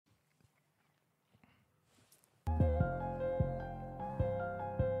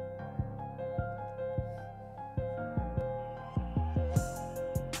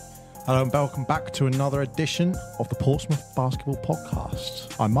Hello and welcome back to another edition of the Portsmouth Basketball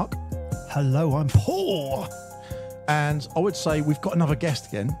Podcast. I'm Mark. Hello, I'm Paul. And I would say we've got another guest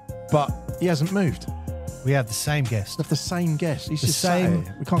again, but he hasn't moved. We have the same guest. We have the same guest. He's The just same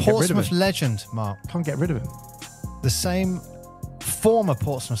sat here. We can't get rid of Portsmouth him. legend, Mark. Can't get rid of him. The same former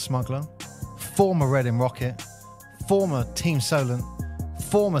Portsmouth smuggler, former Reading Rocket, former Team Solent,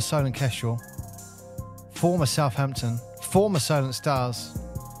 former Solent Kestrel, former Southampton, former Solent Stars,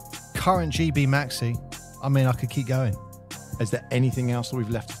 current GB Maxi. I mean, I could keep going. Is there anything else that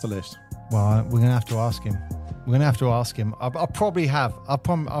we've left off the list? Well, we're going to have to ask him. We're going to have to ask him. I probably have. I'm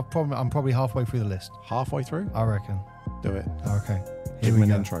probably halfway through the list. Halfway through? I reckon. Do it. Okay. Give him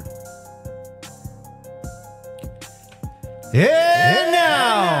an intro. And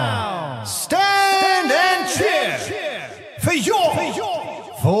now, stand and cheer for your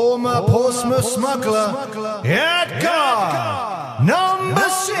former Portsmouth smuggler at guard, number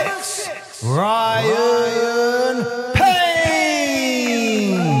 6, Ryan Payne.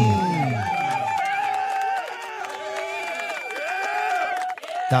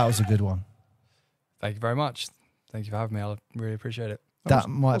 That was a good one. Thank you very much. Thank you for having me. I really appreciate it. That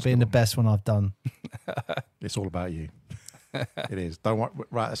might have been the best one I've done. It's all about you. It is. Don't worry.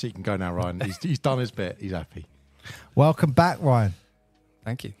 Right, so you can go now, Ryan. He's done his bit. He's happy. Welcome back, Ryan.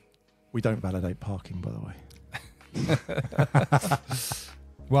 Thank you. We don't validate parking, by the way.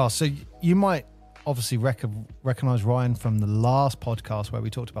 Well, so you might obviously recognise Ryan from the last podcast where we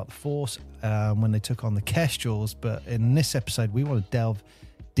talked about the Force when they took on the Kestrels. But in this episode, we want to delve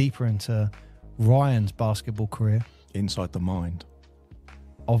deeper into Ryan's basketball career. Inside the mind.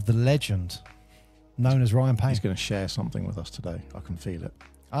 Of the legend known as Ryan Payne. He's going to share something with us today. I can feel it.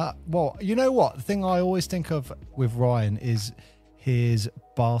 Well, you know what? The thing I always think of with Ryan is his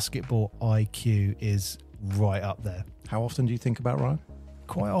basketball IQ is right up there. How often do you think about Ryan?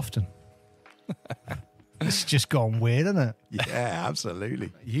 Quite often. It's just gone weird, isn't it? Yeah,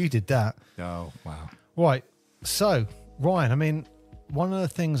 absolutely. You did that. Oh, wow. Right. So, Ryan, I mean, one of the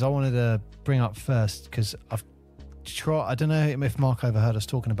things I wanted to bring up first, because I don't know if Mark overheard us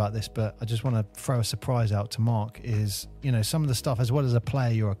talking about this, but I just want to throw a surprise out to Mark is, you know, some of the stuff, as well as a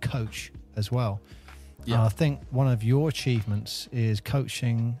player, you're a coach as well. Yeah. I think one of your achievements is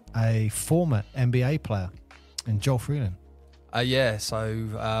coaching a former NBA player in Joel Freeland.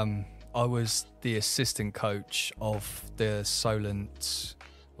 So I was the assistant coach of the Solent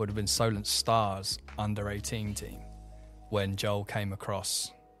Stars under 18 team when Joel came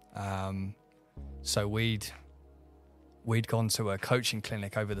across. So we'd gone to a coaching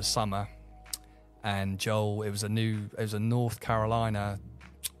clinic over the summer, and Joel, it was a North Carolina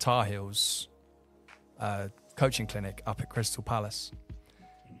Tar Heels coaching clinic up at Crystal Palace,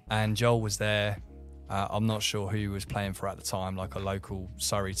 and Joel was there. I'm not sure who he was playing for at the time, like a local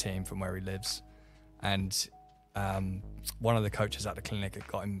Surrey team from where he lives, and one of the coaches at the clinic had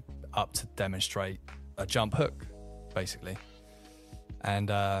got him up to demonstrate a jump hook, basically, and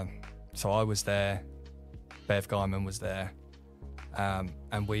so I was there. Bev Guyman was there,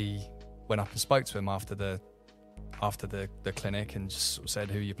 and we went up and spoke to him after the clinic and just sort of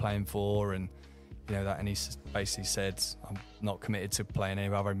said, who are you playing for, and you know that, and he basically said, I'm not committed to playing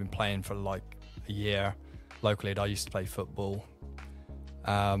anywhere. I've only been playing for like a year locally. I used to play football,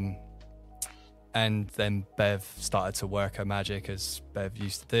 and then Bev started to work her magic as Bev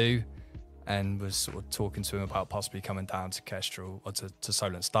used to do, and was sort of talking to him about possibly coming down to Kestrel or to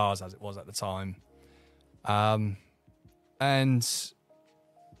Solent Stars as it was at the time. And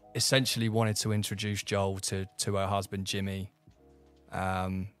essentially wanted to introduce Joel to her husband Jimmy,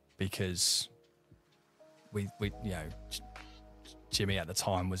 because we you know, Jimmy at the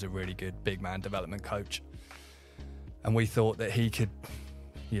time was a really good big man development coach, and we thought that he could,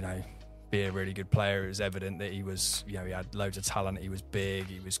 you know, be a really good player. It was evident that he was, you know, he had loads of talent. He was big.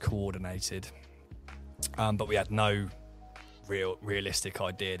 He was coordinated, but we had no realistic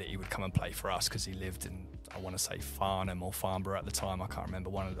idea that he would come and play for us because he lived in, I want to say, Farnham or Farnborough at the time. I can't remember,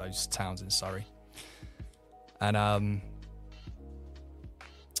 one of those towns in Surrey. And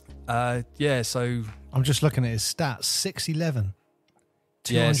so I'm just looking at his stats: 6'11",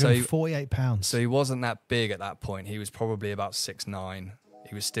 248 pounds. So he wasn't that big at that point. He was probably about 6'9".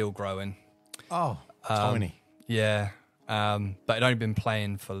 He was still growing. Oh, tiny. Yeah. But he'd only been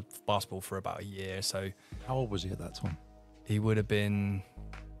playing for basketball for about a year. So How old was he at that time? he would have been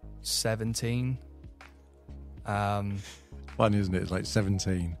 17. Funny, isn't it? It's like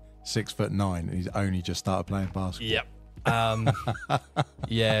 17, 6'9", and he's only just started playing basketball. Yep.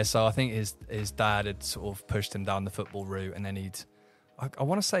 Yeah, so I think his dad had sort of pushed him down the football route, and then I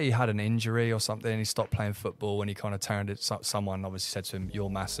want to say he had an injury or something, and he stopped playing football, and he kind of turned it. Someone obviously said to him, "You're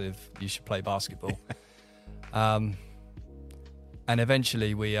massive. You should play basketball." And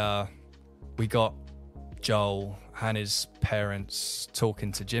eventually we got Joel and his parents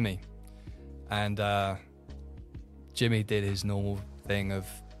talking to Jimmy, and Jimmy did his normal thing of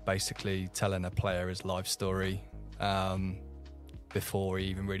basically telling a player his life story before he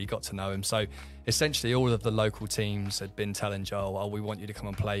even really got to know him. So essentially all of the local teams had been telling Joel, "Oh, we want you to come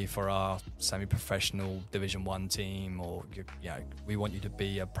and play for our semi-professional Division 1 team, or we want you to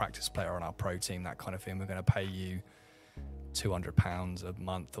be a practice player on our pro team, that kind of thing. We're going to pay you £200 a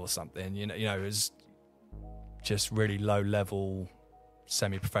month or something." It was just really low level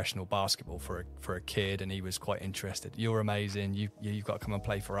semi-professional basketball for a kid, and he was quite interested. "You're amazing. You've got to come and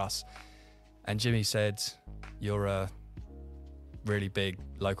play for us." And Jimmy said, "You're a really big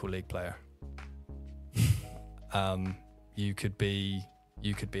local league player. You could be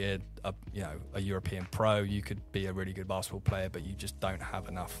a European pro. You could be a really good basketball player, but you just don't have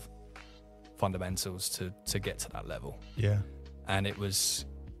enough fundamentals to get to that level." Yeah. And it was,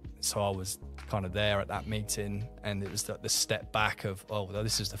 so I was kind of there at that meeting, and it was the step back of, oh, well,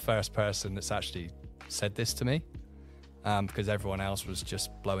 this is the first person that's actually said this to me, because everyone else was just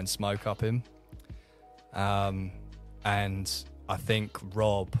blowing smoke up him. And I think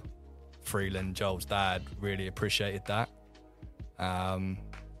Rob Freeland, Joel's dad, really appreciated that, and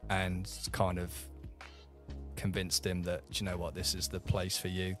kind of convinced him that, "Do you know what, this is the place for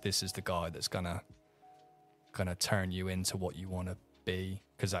you. This is the guy that's gonna turn you into what you want to be."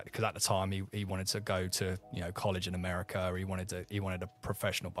 Because at the time he wanted to go to college in America. He wanted a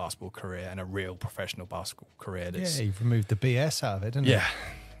professional basketball career, and a real professional basketball career. He removed the BS out of it, didn't he? Yeah.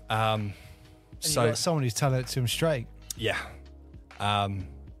 So you got someone who's telling it to him straight. Yeah.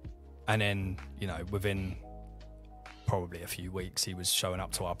 And then, within probably a few weeks, he was showing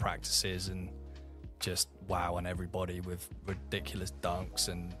up to our practices and just wowing everybody with ridiculous dunks,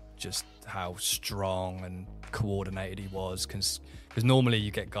 and just how strong and coordinated he was. Because normally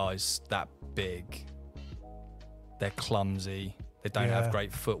you get guys that big, they're clumsy, they don't have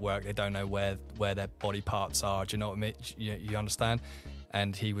great footwork, they don't know where their body parts are. Do you know what I mean? You understand?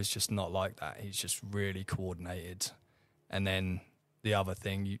 And he was just not like that. He's just really coordinated. And then the other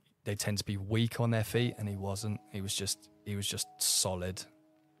thing, they tend to be weak on their feet, and he wasn't. He was just solid,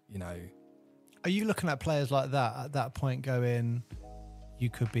 Are you looking at players like that at that point going, you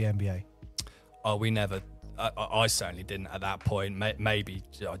could be NBA? Oh, we never. I certainly didn't at that point. Maybe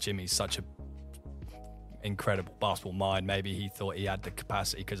Jimmy's such a incredible basketball mind. Maybe he thought he had the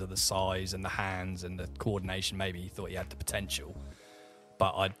capacity because of the size and the hands and the coordination. Maybe he thought he had the potential.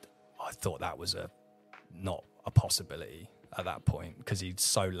 But I thought that was not a possibility at that point, because he's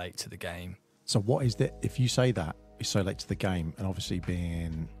so late to the game. So what is that? If you say that he's so late to the game, and obviously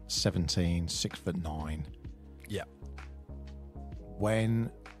being 17, 6'9", yeah.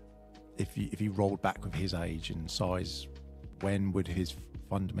 If he rolled back with his age and size, when would his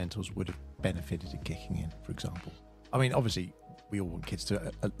fundamentals would have benefited in kicking in, for example? I mean, obviously we all want kids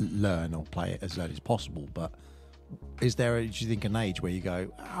to learn or play it as early as possible, but is there, do you think, an age where you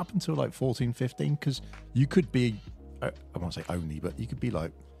go up until like 14, 15? Because you could be, I won't say only, but you could be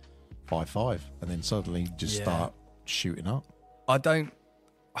like 5'5", and then suddenly just start shooting up. I'd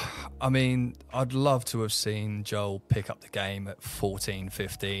love to have seen Joel pick up the game at 14,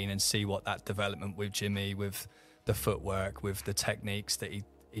 15 and see what that development with Jimmy, with the footwork, with the techniques that he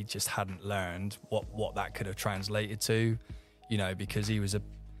just hadn't learned, what that could have translated to, because he was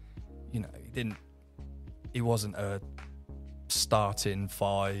he wasn't a starting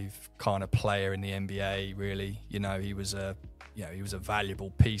five kind of player in the NBA, really. He was a valuable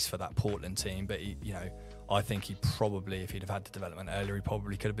piece for that Portland team, but I think he probably, if he'd have had the development earlier, he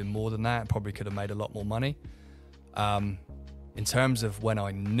probably could have been more than that, probably could have made a lot more money. In terms of when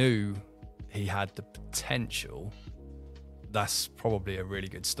I knew he had the potential, that's probably a really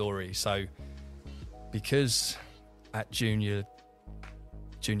good story. So because at junior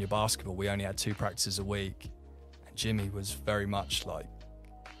basketball, we only had 2 practices a week, and Jimmy was very much like,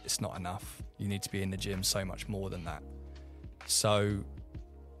 it's not enough. You need to be in the gym so much more than that. So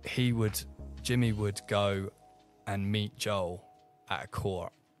Jimmy would go and meet Joel at a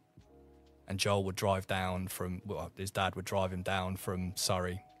court, and Joel would drive down his dad would drive him down from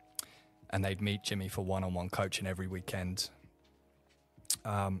Surrey, and they'd meet Jimmy for one-on-one coaching every weekend.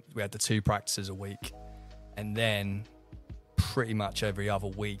 We had the 2 practices a week, and then pretty much every other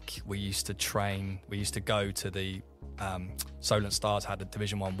week we used to go to the Solent Stars had a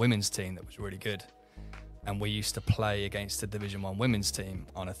Division 1 women's team that was really good, and we used to play against the Division 1 women's team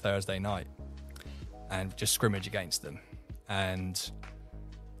on a Thursday night and just scrimmage against them. and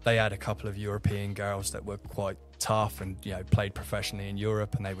they had a couple of European girls that were quite tough and, you know, played professionally in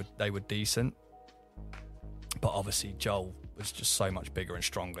Europe, and they were decent. But obviously Joel was just so much bigger and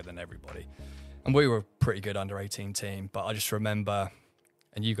stronger than everybody. And we were a pretty good under-18 team. But I just remember,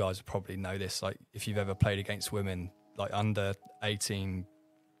 and you guys probably know this, like if you've ever played against women, like under-18,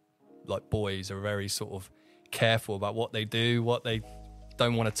 like boys are very sort of careful about what they do, what they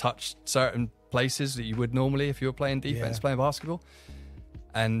don't want to touch certain places that you would normally if you were playing defense, playing basketball.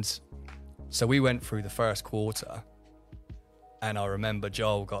 And so we went through the first quarter, and I remember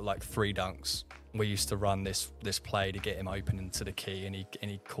Joel got like 3 dunks. We used to run this play to get him open into the key, and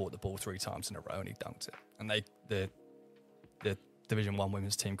he caught the ball 3 times in a row and he dunked it. And the Division 1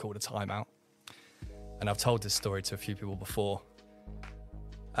 women's team called a timeout. And I've told this story to a few people before.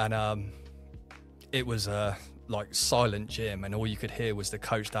 And it was a like silent gym, and all you could hear was the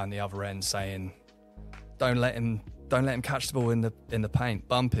coach down the other end saying, "Don't let him catch the ball in the paint.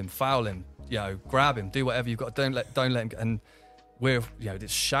 Bump him, foul him, you know, grab him, do whatever you've got. Don't let him." And we're, you know,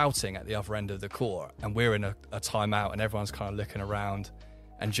 just shouting at the other end of the court, and we're in a timeout, and everyone's kind of looking around,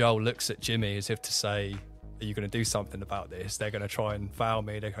 and Joel looks at Jimmy as if to say, "Are you going to do something about this? They're going to try and foul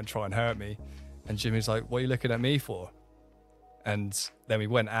me. They're going to try and hurt me." And Jimmy's like, "What are you looking at me for?" And then we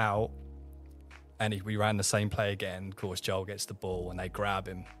went out, and we ran the same play again. Of course, Joel gets the ball, and they grab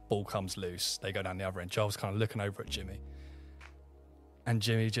him. Ball comes loose. They go down the other end. Joel's kind of looking over at Jimmy, and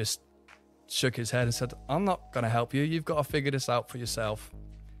Jimmy just shook his head and said, "I'm not going to help you. You've got to figure this out for yourself."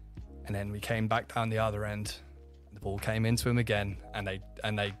 And then we came back down the other end. The ball came into him again, and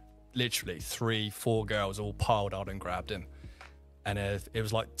they literally 3-4 girls all piled out and grabbed him. And it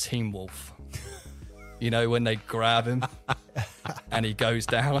was like Team Wolf. You know, when they grab him and he goes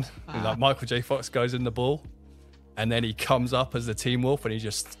down, like Michael J. Fox goes in the ball, and then he comes up as the Team Wolf and he's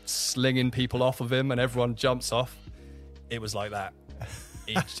just slinging people off of him and everyone jumps off. It was like that.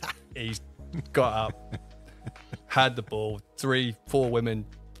 He's got up, had the ball, 3-4 women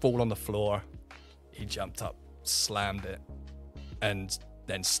fall on the floor. He jumped up, slammed it, and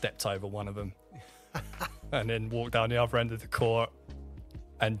then stepped over one of them and then walked down the other end of the court.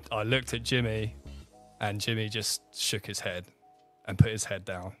 And I looked at Jimmy, and Jimmy just shook his head and put his head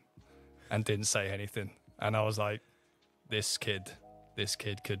down and didn't say anything. And I was like, this kid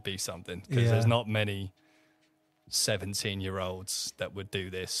could be something, because there's not many 17-year-olds that would do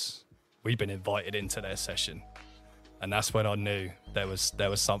this. We've been invited into their session, and that's when I knew there was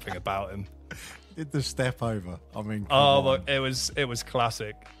something about him. Did the step over? I mean, but it was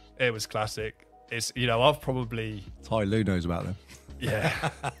classic. It was classic. It's, you know, I've probably Ty Lue knows about them. Yeah.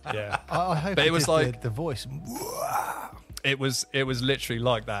 I hope but it was like the voice. It was literally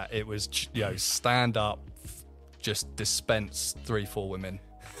like that. It was, you know, stand up, just dispense 3-4 women,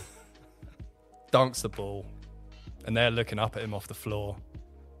 dunks the ball, and they're looking up at him off the floor.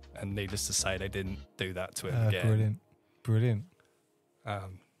 And needless to say, they didn't do that to him again. Brilliant.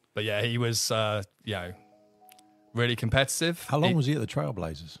 But yeah, he was, you know, really competitive. How long was he at the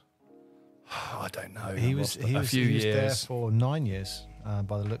Trailblazers? I don't know. He was there for 9 years,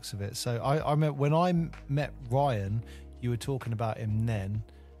 by the looks of it. So I remember when I met Ryan, you were talking about him then,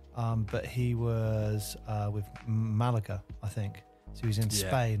 but he was with Malaga, I think. So he was in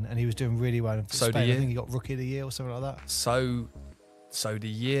Spain, and he was doing really well in Spain. I think he got Rookie of the Year or something like that. So the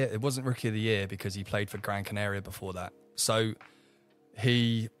year, it wasn't Rookie of the Year because he played for Gran Canaria before that. So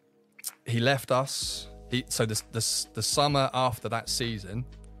he left us. So the summer after that season,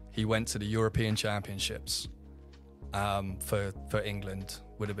 he went to the European Championships for England,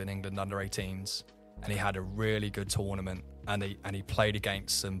 would have been England under-18s, and he had a really good tournament, and he played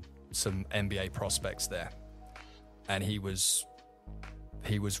against some NBA prospects there, and he was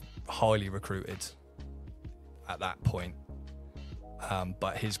highly recruited at that point,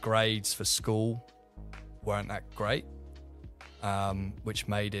 but his grades for school weren't that great, which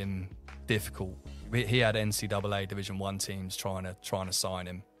made him difficult. He had NCAA Division 1 teams trying to sign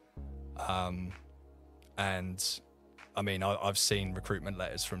him. And I mean, I've seen recruitment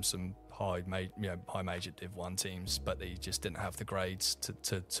letters from some high major Div 1 teams, but he just didn't have the grades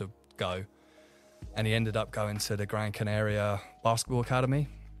to go. And he ended up going to the Gran Canaria Basketball Academy,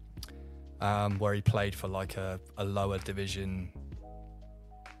 where he played for like a lower division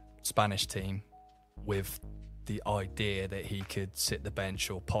Spanish team with the idea that he could sit the bench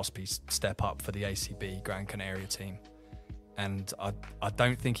or possibly step up for the ACB Gran Canaria team. And I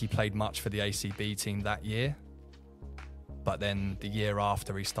don't think he played much for the ACB team that year. But then the year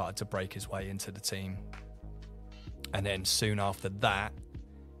after, he started to break his way into the team. And then soon after that,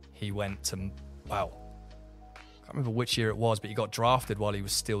 he went to, I can't remember which year it was, but he got drafted while he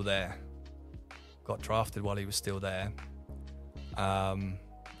was still there.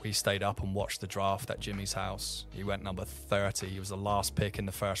 We stayed up and watched the draft at Jimmy's house. He went number 30. He was the last pick in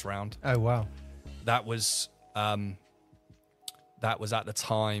the first round. Oh, wow. That was at the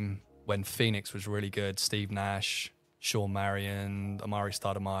time when Phoenix was really good. Steve Nash, Sean Marion, Amari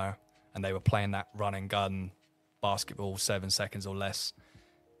Stoudemire, and they were playing that run and gun basketball, 7 seconds or less.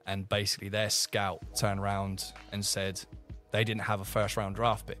 And basically their scout turned around and said they didn't have a first round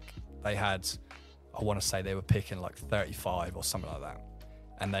draft pick. They had, I want to say they were picking like 35 or something like that.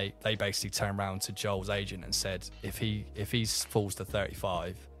 And they basically turned around to Joel's agent and said, if he falls to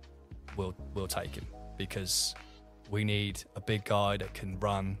 35, we'll take him, because we need a big guy that can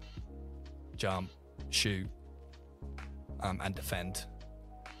run, jump, shoot, and defend.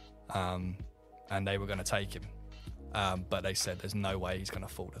 And they were going to take him. But they said there's no way he's going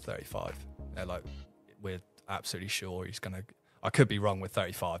to fall to 35. They're like, we're absolutely sure he's going to... I could be wrong with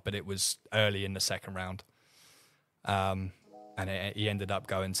 35, but it was early in the second round. And he ended up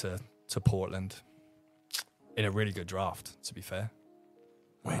going to Portland in a really good draft, to be fair.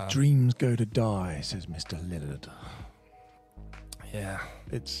 Where dreams go to die, says Mr. Lillard. Yeah.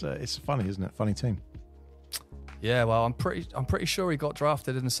 It's funny, isn't it? Funny team. Yeah, well, I'm pretty sure he got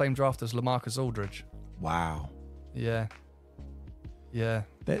drafted in the same draft as LaMarcus Aldridge. Wow. Yeah. Yeah.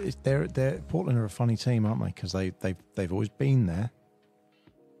 They're Portland are a funny team, aren't they? Because they've always been there,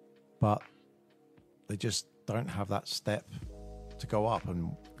 but they just don't have that step to go up.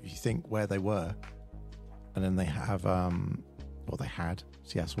 And you think where they were, and then they have they had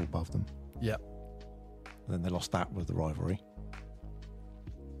Seattle above them. Yeah. And then they lost that with the rivalry.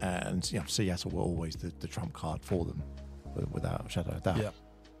 And Seattle were always the trump card for them, without a shadow of a doubt. Yeah.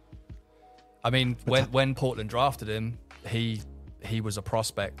 I mean, when Portland drafted him, he was a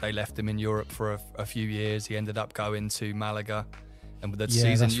prospect. They left him in Europe for a few years. He ended up going to Malaga. And with the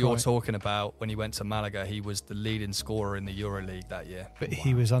season you're talking about, when he went to Malaga, he was the leading scorer in the EuroLeague that year. But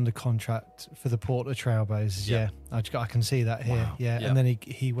he was under contract for the Portland Trailblazers. Yeah. I can see that here. Wow. Yeah. And then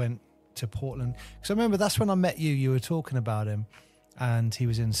he went to Portland. Because I remember that's when I met you. You were talking about him, and he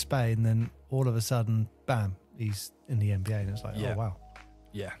was in Spain. And then all of a sudden, bam, he's in the NBA. And it's like, oh, wow.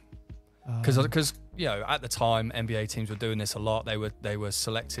 Yeah. Because at the time, NBA teams were doing this a lot. They were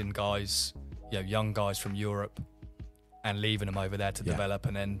selecting guys, young guys from Europe, and leaving them over there to develop,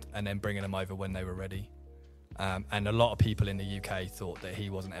 and then bringing them over when they were ready. And a lot of people in the UK thought that he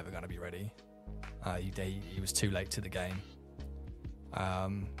wasn't ever going to be ready. He was too late to the game.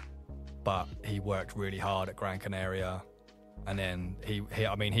 But he worked really hard at Gran Canaria, and then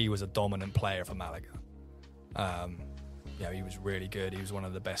he was a dominant player for Malaga. He was really good. He was one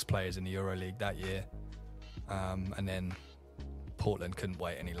of the best players in the EuroLeague that year. And then Portland couldn't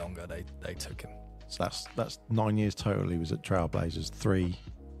wait any longer. They took him. So that's 9 years total. He was at Trailblazers, 3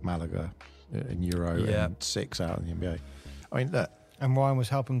 Malaga in Euro, and 6 out in the NBA. I mean, look. And Ryan was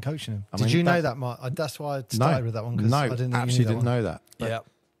helping coaching him. Did you know that, Mark? That's why I started with that one. No, I didn't know that. Yeah.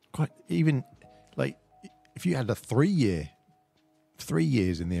 Quite even like if you had a 3 years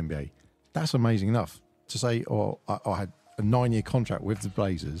in the NBA, that's amazing enough to say. I had a 9-year contract with the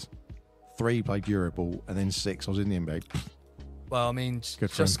Blazers, 3 played Euroball, and then 6 I was in the NBA. Well, I mean,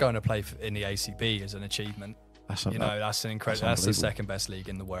 just going to play in the ACB is an achievement. That's an incredible. That's the second best league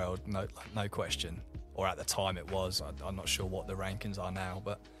in the world, no question. Or at the time it was. I'm not sure what the rankings are now,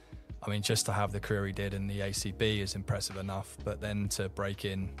 but I mean, just to have the career he did in the ACB is impressive enough. But then to break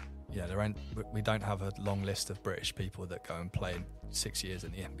in, we don't have a long list of British people that go and play 6 years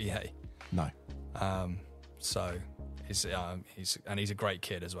in the NBA. No. So he's a great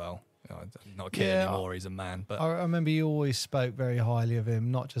kid as well. Not a kid anymore, he's a man. But I remember you always spoke very highly of him,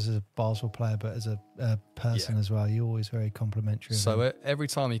 not just as a basketball player, but as a person as well. You're always very complimentary. So every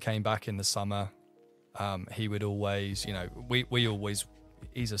time he came back in the summer, he would always, we always,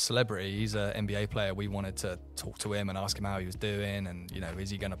 he's a celebrity, he's an NBA player. We wanted to talk to him and ask him how he was doing, and is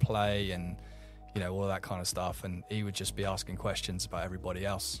he going to play, and all that kind of stuff. And he would just be asking questions about everybody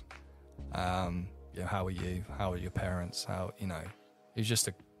else. How are you? How are your parents? He's just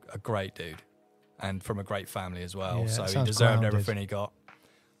a great dude, and from a great family as well. So he deserved everything he got.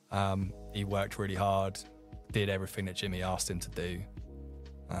 He worked really hard, did everything that Jimmy asked him to do,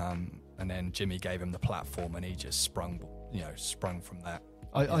 and then Jimmy gave him the platform, and he just sprung from that.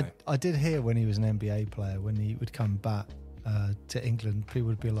 I did hear when he was an NBA player, when he would come back to England, people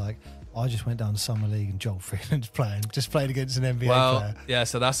would be like, I just went down to Summer League and Joel Freeland's played against an NBA player. Yeah,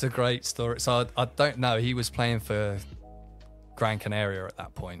 so that's a great story. So I don't know, he was playing for Gran Canaria at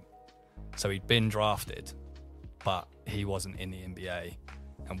that point, so he'd been drafted, but he wasn't in the NBA.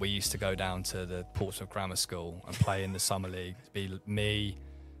 And we used to go down to the Portsmouth Grammar School and play in the Summer League. It'd be me,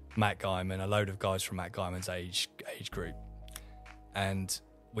 Matt Guyman, a load of guys from Matt Guyman's age group, and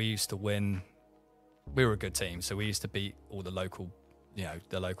we used to win. We were a good team, so we used to beat all the local,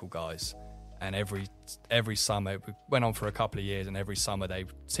 the local guys. And every summer, we went on for a couple of years, and every summer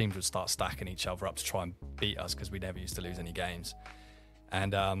teams would start stacking each other up to try and beat us because we never used to lose any games.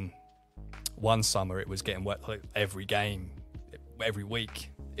 And one summer it was getting wet, like every game, every week,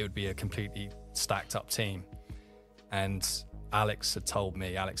 it would be a completely stacked up team. And Alex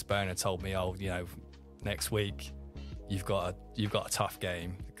Byrne told me, next week you've got a tough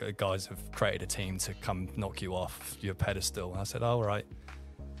game. The guys have created a team to come knock you off your pedestal. And I said, all right.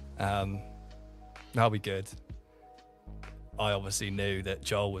 That'll be good. I obviously knew that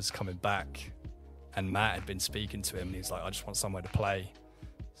Joel was coming back, and Matt had been speaking to him, and he's like, I just want somewhere to play.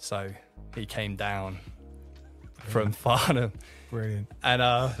 So he came down from Farnham. Brilliant. And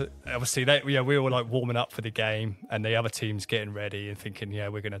obviously we were like warming up for the game, and the other team's getting ready and thinking,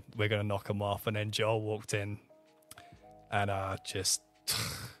 we're gonna knock them off. And then Joel walked in and just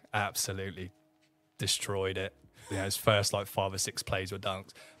absolutely destroyed it. His first like 5 or 6 plays were dunks.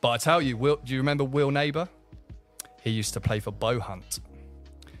 But I tell you, do you remember Will Neighbour? He used to play for Bow Hunt.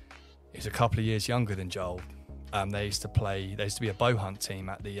 He's a couple of years younger than Joel. There used to be a Bow Hunt team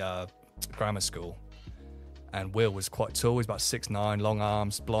at the grammar school. And Will was quite tall. He's about 6'9", long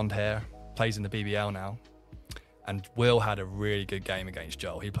arms, blonde hair, plays in the BBL now. And Will had a really good game against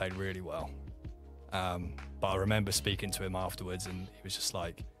Joel. He played really well. But I remember speaking to him afterwards, and he was just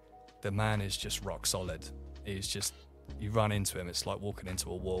like, the man is just rock solid. He's just, you run into him, it's like walking into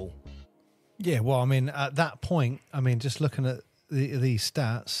a wall. Yeah, well, I mean, at that point, just looking at these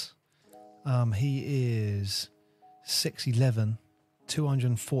stats, he is 6'11",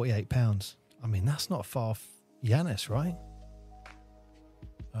 248 pounds. I mean, that's not far off Giannis, right?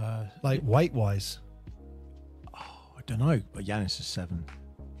 Weight-wise. I don't know, but Giannis is 7.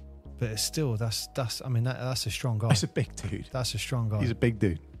 But it's still, that's a strong guy. That's a big dude. That's a strong guy. He's a big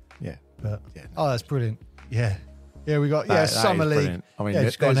dude. Yeah. But yeah, no. that's brilliant. Yeah. Yeah, we got Summer League. Brilliant. I mean,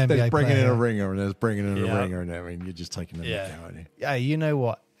 there's bringing in a ringer, and there's bringing in a ringer, and you're just taking the mick out, aren't you? Yeah, you know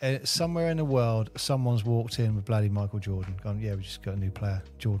what? Somewhere in the world, someone's walked in with bloody Michael Jordan. Gone, we just got a new player.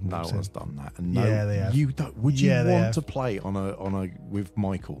 Jordan. No one's done that. And they have. You don't. Would you want to play on a with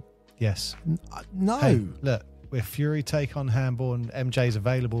Michael? Yes. No. Hey, look, with Fury take on handball and MJ's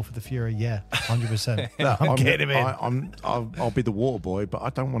available for the Fury, 100%. I'm getting him in. I'll be the water boy, but I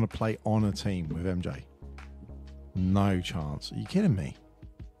don't want to play on a team with MJ. No chance. Are you kidding me?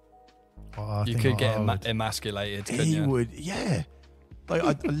 You could get emasculated. He would, yeah. Like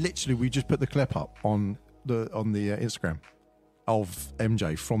I literally, we just put the clip up on the Instagram of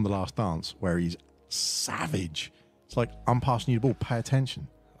MJ from The Last Dance, where he's savage. It's like, I'm passing you the ball. Pay attention.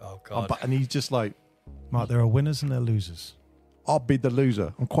 Oh God! And he's just like, Mark, there are winners and there are losers. I'll be the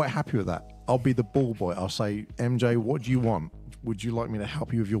loser. I'm quite happy with that. I'll be the ball boy. I'll say, MJ, what do you want? Would you like me to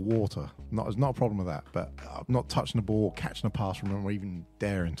help you with your water? There's not a problem with that, but I'm not touching the ball, catching a pass from him, or even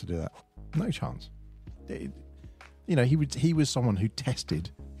daring to do that. No chance. He was someone who tested.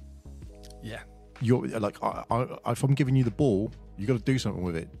 Yeah. You're like, if I'm giving you the ball, you got to do something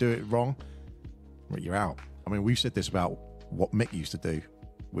with it. Do it wrong, you're out. I mean, we've said this about what Mick used to do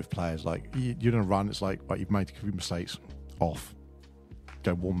with players. Like, you're going to run, it's like, right, you've made a few mistakes, off.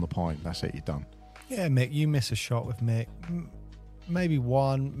 Go warm the pint, that's it, you're done. Yeah, Mick, you miss a shot with Mick. Maybe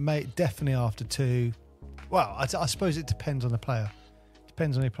one, definitely after 2. Well, I suppose it depends on the player.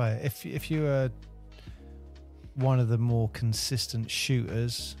 Depends on the player. If you are one of the more consistent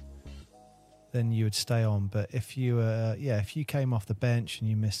shooters, then you would stay on. But if you came off the bench and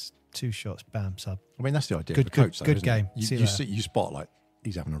you missed 2 shots, bam, sub. I mean, that's the idea. Good coach, good game. You spot like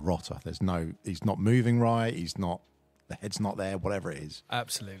he's having a rotter. He's not moving right. The head's not there. Whatever it is,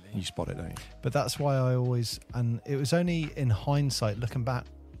 absolutely. You spot it, don't you? But that's why I always, and it was only in hindsight, looking back,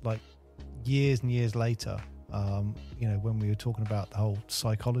 like years and years later, when we were talking about the whole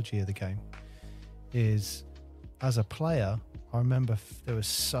psychology of the game, is as a player, I remember there was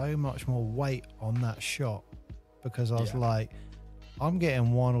so much more weight on that shot because I was like, I'm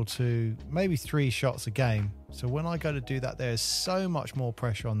getting 1 or 2, maybe 3 shots a game. So when I go to do that, there's so much more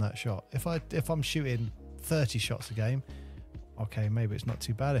pressure on that shot. If I'm shooting 30 shots a game, okay, maybe it's not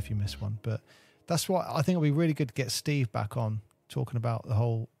too bad if you miss one. But that's why I think it'll be really good to get Steve back on talking about the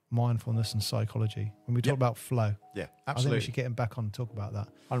whole mindfulness and psychology when we talk about flow. Yeah, absolutely. I think we should get him back on and talk about that.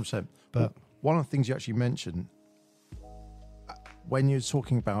 100%. But one of the things you actually mentioned when you're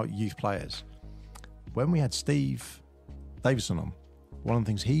talking about youth players, when we had Steve Davison on, one of the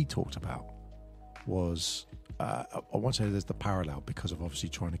things he talked about was, I won't say there's the parallel because of obviously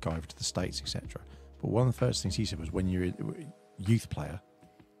trying to go over to the States, etc. But one of the first things he said was when you're a youth player,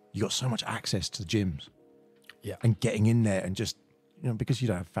 you got so much access to the gyms. Yeah. And getting in there and just because you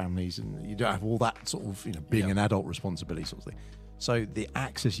don't have families and you don't have all that sort of, being an adult responsibility sort of thing. So the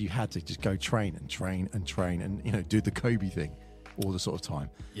access you had to just go train and train and train and, do the Kobe thing all the sort of time.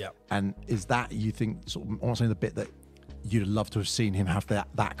 Yeah. And is that, you think, sort of, I want to say the bit that you'd love to have seen him have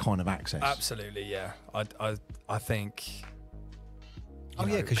that kind of access? Absolutely, yeah. I think... Oh,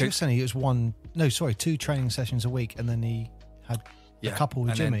 yeah, because you're saying it was 2 training sessions a week, and then he had a couple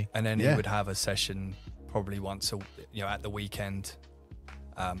with Jimmy. And then he would have a session probably once, at the weekend,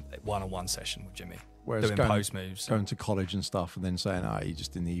 one-on-one session with Jimmy. Whereas doing post moves. Going to college and stuff and then saying, you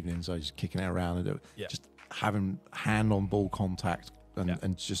just in the evenings, I just kicking it around and just having hand-on-ball contact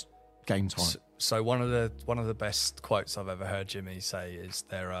and just game time. So one of the best quotes I've ever heard Jimmy say is,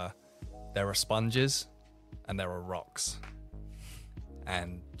 there are sponges and there are rocks.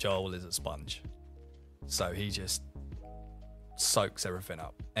 And Joel is a sponge. So he just soaks everything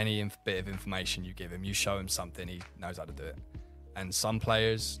up. Any bit of information you give him, you show him something, he knows how to do it. And some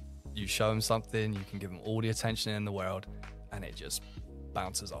players, you show them something, you can give them all the attention in the world, and it just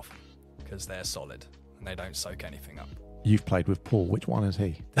bounces off because they're solid and they don't soak anything up. You've played with Paul. Which one is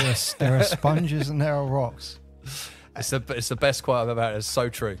he? There are sponges and there are rocks. It's the best quote I've ever heard. It's so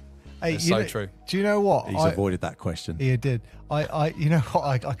true. Hey, it's so true. Do you know what? He's avoided that question. He did. You know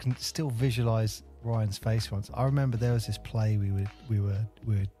what? I can still visualize Ryan's face once. I remember there was this play we were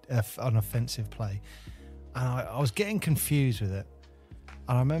an offensive play, and I was getting confused with it.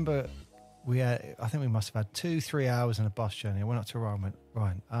 And I remember I think we must have had 2-3 hours in a bus journey. I went up to Ryan and went,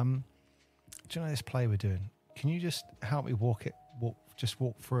 Ryan, do you know this play we're doing? Can you just help me walk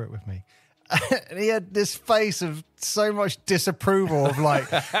through it with me? And he had this face of so much disapproval of like,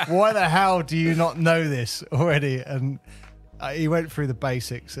 why the hell do you not know this already? And he went through the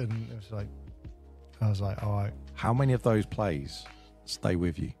basics, and it was like, I was like, all right. How many of those plays stay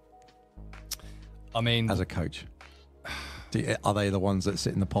with you? I mean, as a coach, are they the ones that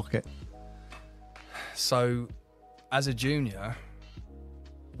sit in the pocket? So, as a junior,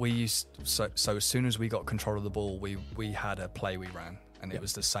 so as soon as we got control of the ball, we had a play we ran. And it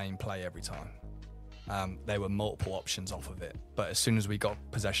was the same play every time. There were multiple options off of it. But as soon as we got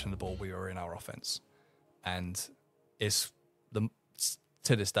possession of the ball, we were in our offense. And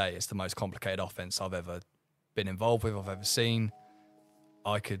to this day, it's the most complicated offense I've ever been involved with, I've ever seen.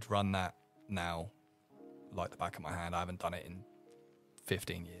 I could run that now like the back of my hand. I haven't done it in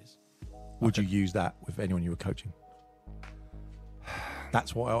 15 years. Would you use that with anyone you were coaching?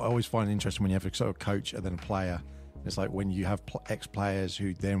 That's what I always find interesting when you have a sort of coach and then a player. It's like when you have ex-players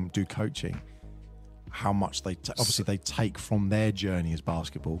who then do coaching, how much they obviously they take from their journey as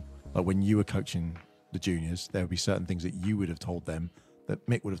basketball. Like when you were coaching the juniors, there would be certain things that you would have told them, that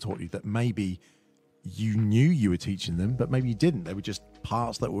Mick would have taught you, that maybe you knew you were teaching them, but maybe you didn't. They were just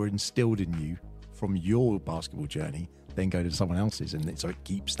parts that were instilled in you from your basketball journey, then go to someone else's, and so it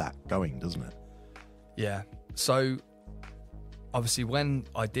keeps that going, doesn't it? Yeah. So obviously when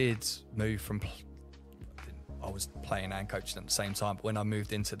I did move from... I was playing and coaching at the same time, but when I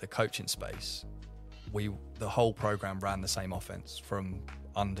moved into the coaching space, the whole program ran the same offense from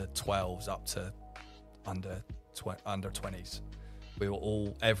under 12s up to under 20s. We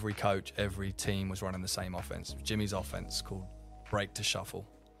were every coach, every team was running the same offense. Jimmy's offense called break to shuffle,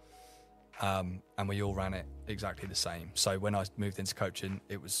 and we all ran it exactly the same. So when I moved into coaching,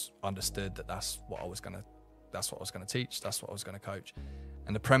 it was understood that that's what I was going to teach, that's what I was going to coach.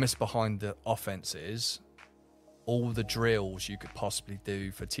 And the premise behind the offense is all the drills you could possibly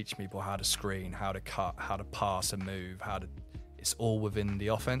do for teaching people how to screen, how to cut, how to pass and move, it's all within the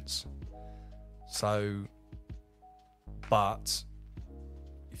offense. So, but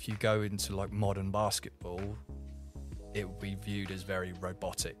if you go into like modern basketball, it will be viewed as very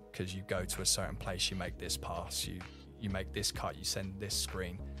robotic because you go to a certain place, you make this pass, you make this cut, you send this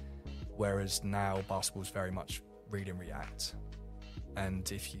screen. Whereas now basketball is very much read and react. And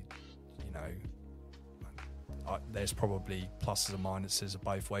if you know, there's probably pluses and minuses of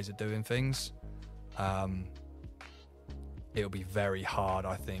both ways of doing things. It'll be very hard,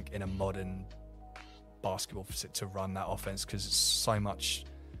 I think, in a modern basketball to run that offense because it's so much.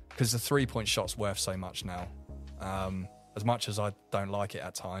 Because the 3-point shot's worth so much now. As much as I don't like it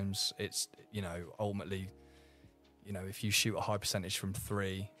at times, it's ultimately, if you shoot a high percentage from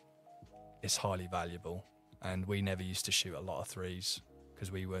 3, it's highly valuable. And we never used to shoot a lot of threes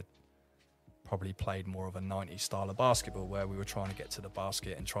because we were probably played more of a 90s style of basketball where we were trying to get to the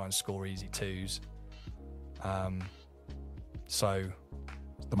basket and try and score easy twos. So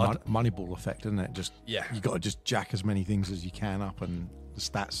the money ball effect, isn't it? Yeah, you got to just jack as many things as you can up, and the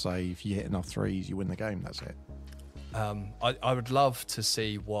stats say if you hit enough threes, you win the game. That's it. I would love to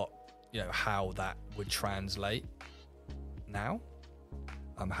see how that would translate now.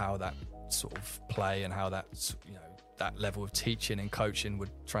 how that sort of play and how that, you know, that level of teaching and coaching would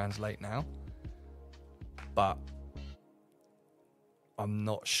translate now. But I'm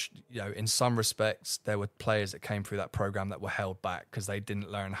not, you know, in some respects, there were players that came through that program that were held back because they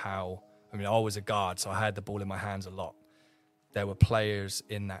didn't learn how. I mean, I was a guard, so I had the ball in my hands a lot. There were players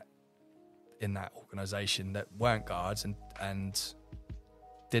in that organisation that weren't guards and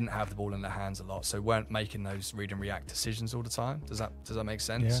didn't have the ball in their hands a lot, so weren't making those read and react decisions all the time. Does that make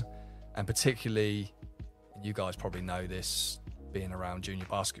sense? Yeah. And particularly, you guys probably know this, being around junior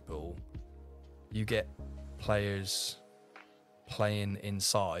basketball, you get players playing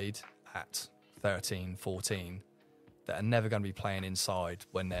inside at 13, 14 that are never going to be playing inside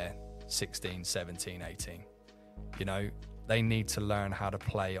when they're 16, 17, 18. You know, they need to learn how to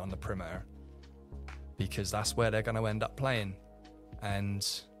play on the perimeter because that's where they're going to end up playing. And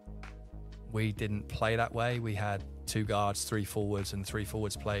we didn't play that way. We had 2 guards, 3 forwards, and 3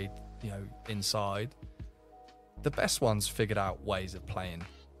 forwards played, you know, inside. The best ones figured out ways of playing,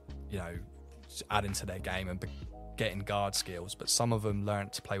 you know, adding to their game and getting guard skills. But some of them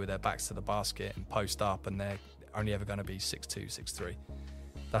learned to play with their backs to the basket and post up, and they're only ever going to be 6'2", 6'3".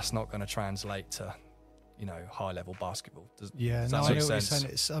 That's not going to translate to, you know, high level basketball. Does I know that what make you're sense?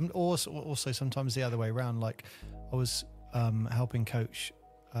 saying. It's also sometimes the other way around. Like I was helping coach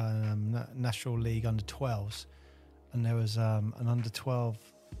National League under 12s, and there was an under 12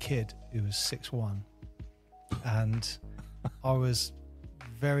 kid who was 6'1", and I was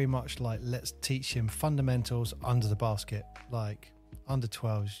very much like, let's teach him fundamentals under the basket. Like under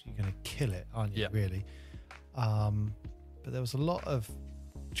 12s, you're going to kill it, aren't you? Yeah. Really. But there was a lot of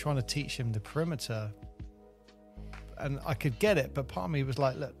trying to teach him the perimeter, and I could get it, but part of me was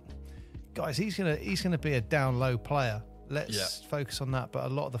like, look, guys, he's gonna be a down low player. Let's focus on that. But a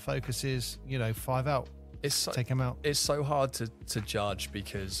lot of the focus is, you know, 5 out. Take him out. It's so hard to judge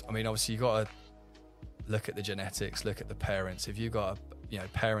because, I mean, obviously you got to look at the genetics, look at the parents. If you've got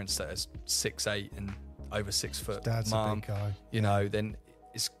parents that are 6'8" and over 6 foot, Dad's a big guy, you know, then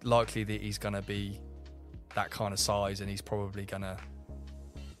it's likely that he's going to be that kind of size, and he's probably gonna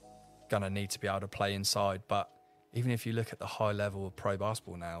need to be able to play inside. But even if you look at the high level of pro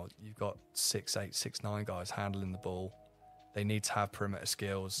basketball now, you've got 6'8", 6'9" guys handling the ball. They need to have perimeter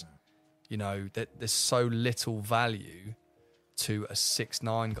skills. You know, that there's so little value to a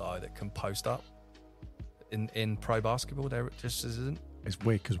 6'9" guy that can post up in pro basketball. There just isn't. It's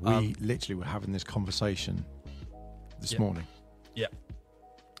weird because we literally were having this conversation this morning. Yeah.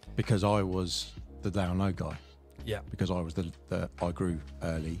 Because I was the down low guy. Yeah. Because I was I grew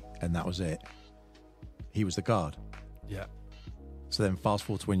early and that was it. He was the guard. Yeah. So then fast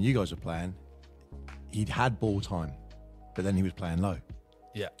forward to when you guys were playing, he'd had ball time, but then he was playing low.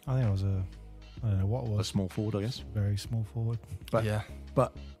 Yeah. I think I don't know what it A was. small forward, I guess. Very small forward.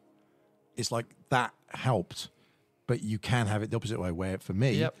 But it's like that helped, but you can have it the opposite way where for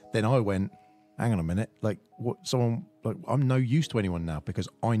me, then I went, hang on a minute, like I'm no use to anyone now because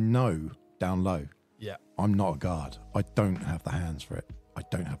I know down low. Yeah. I'm not a guard. I don't have the hands for it. I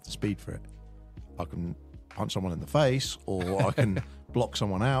don't have the speed for it. I can punch someone in the face or I can block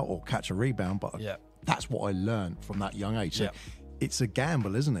someone out or catch a rebound, but that's what I learned from that young age. So it's a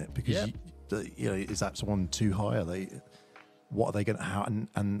gamble, isn't it? Because you know, is that someone too high? What are they going to?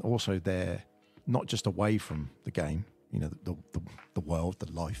 And also they're not just away from the game, you know, the world,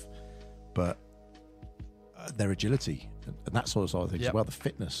 the life, but their agility and that sort of side of things as well. The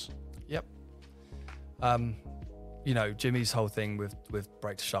fitness. Yep. You know, Jimmy's whole thing with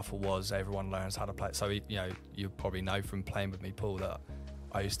break to shuffle was everyone learns how to play. So, you know, you probably know from playing with me, Paul, that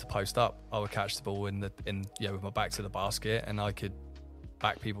I used to post up. I would catch the ball with my back to the basket, and I could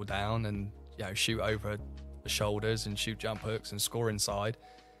back people down and, you know, shoot over the shoulders and shoot jump hooks and score inside.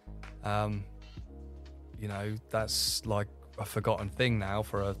 You know, that's like a forgotten thing now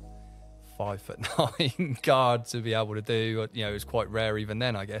for a 5'9" guard to be able to do. You know, it's quite rare even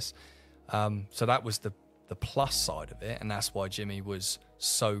then, I guess. So that was the plus side of it, and that's why Jimmy was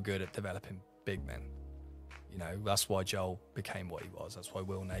so good at developing big men. You know, that's why Joel became what he was. That's why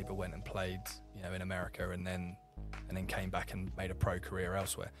Will Neighbour went and played, you know, in America and then came back and made a pro career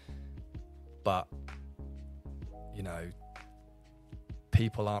elsewhere. But, you know,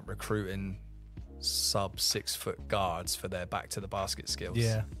 people aren't recruiting sub 6 foot guards for their back to the basket skills.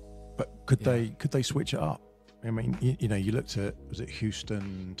 Yeah. But could they switch it up? I mean, you know, you looked at, was it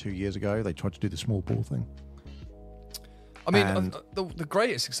Houston 2 years ago? They tried to do the small ball thing. I mean, the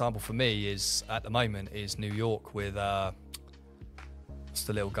greatest example for me is, at the moment, is New York with, what's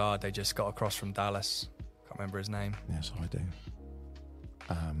the little guard they just got across from Dallas? Can't remember his name. Yes, I do.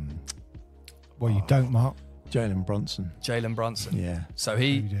 Well, you don't, Mark. Jalen Brunson. Yeah. So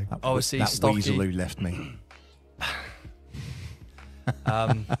he obviously that stocky. weasel who left me.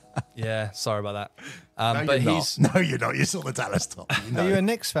 Yeah, sorry about that. No, but you're he's not. No, you're not. You saw the Dallas top. You know. Are you a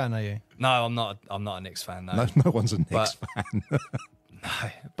Knicks fan? Are you? no, I'm not a Knicks fan. No, No one's a Knicks fan. no,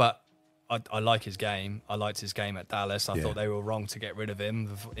 but I like his game. I liked his game at Dallas. I Yeah. thought they were wrong to get rid of him.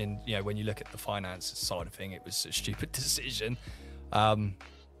 When you look at the finance side of thing, it was a stupid decision.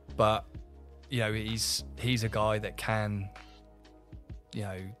 But he's a guy that can,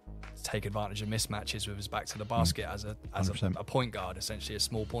 take advantage of mismatches with his back to the basket as a point guard, essentially a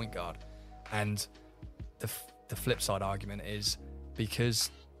small point guard. And the flip side argument is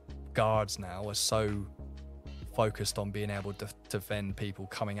because guards now are so focused on being able to defend people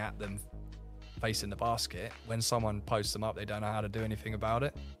coming at them facing the basket, when someone posts them up, they don't know how to do anything about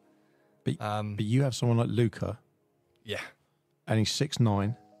it. But you have someone like Luka, Yeah. and he's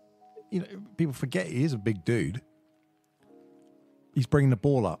 6'9". People forget he is a big dude. He's bringing the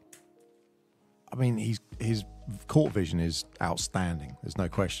ball up. I mean, his court vision is outstanding. There's no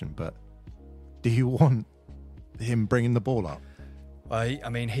question. But do you want him bringing the ball up? Well,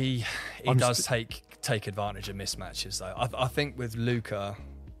 he does take advantage of mismatches, though. I think with Luka,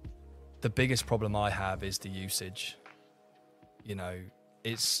 the biggest problem I have is the usage.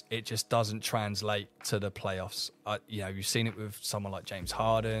 It just doesn't translate to the playoffs. You've seen it with someone like James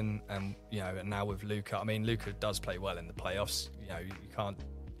Harden, and now with Luka. I mean, Luka does play well in the playoffs. You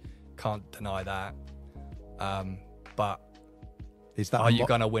can't deny that. But are you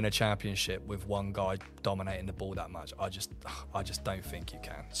going to win a championship with one guy dominating the ball that much? I just don't think you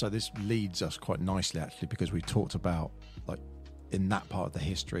can. So this leads us quite nicely, actually, because we talked about, like, in that part of the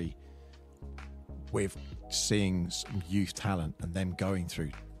history, with seeing some youth talent and them going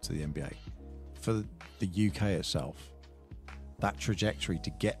through to the NBA. For the UK itself, that trajectory to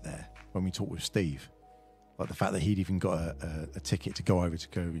get there, when we talked with Steve, like the fact that he'd even got a ticket to go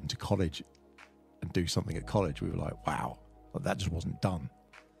into college and do something at college, we were like, wow, like that just wasn't done.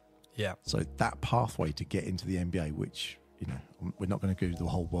 Yeah. So that pathway to get into the NBA, which, we're not going to do the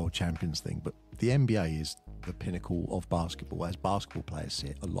whole world champions thing, but the NBA is the pinnacle of basketball, as basketball players see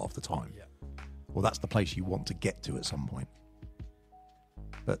it a lot of the time. Yeah. Well, that's the place you want to get to at some point.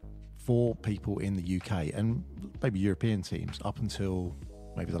 But for people in the UK and maybe European teams, up until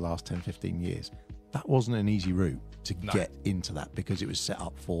maybe the last 10, 15 years, that wasn't an easy route to get into that, because it was set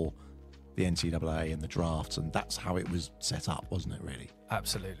up for the NCAA and the drafts, and that's how it was set up, wasn't it, really?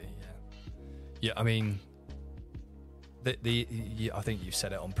 Absolutely, yeah. Yeah, I mean, I think you've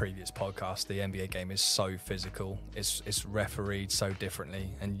said it on previous podcasts, the NBA game is so physical. It's refereed so differently,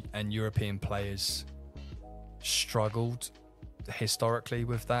 and European players struggled historically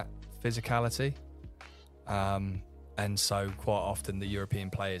with that physicality. And so quite often the European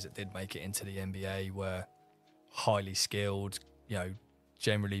players that did make it into the NBA were highly skilled,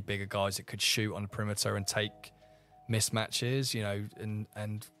 generally bigger guys that could shoot on the perimeter and take mismatches,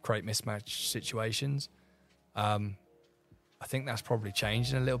 and create mismatch situations. I think that's probably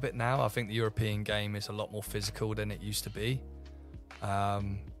changing a little bit now. I think the European game is a lot more physical than it used to be.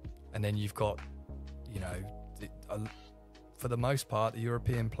 And then you've got, for the most part, the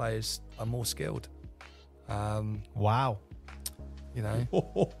European players are more skilled. Wow. I'm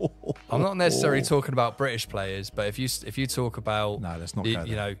not necessarily talking about British players, but if you talk about, no, let's not go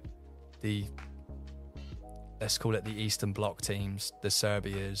there. Let's call it the Eastern Bloc teams, the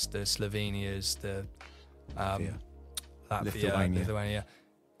Serbias, the Slovenias, the Lithuania.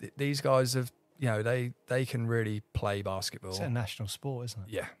 These guys have, they can really play basketball. It's a national sport, isn't it?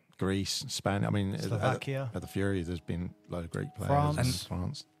 Yeah. Greece, Spain. I mean, Slovakia. At the Fury, there's been a lot of Greek players.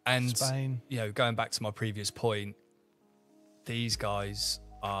 France. And Spain. Going back to my previous point, these guys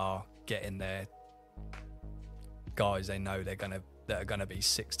are getting their guys they know that are going to be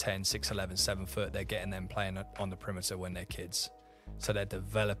 6'10", 6'11", 7 foot. They're getting them playing on the perimeter when they're kids. So they're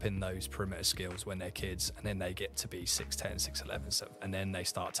developing those perimeter skills when they're kids, and then they get to be 6'10", 6'11", 7, and then they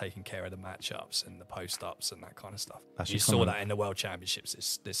start taking care of the matchups and the post-ups and that kind of stuff. You saw that in the World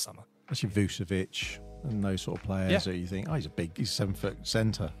Championships this summer. That's your Vucevic and those sort of players that you think, he's a 7 foot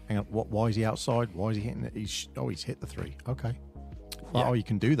centre. Hang on, why is he outside? Why is he hitting it? He's hit the three. Okay. Oh, you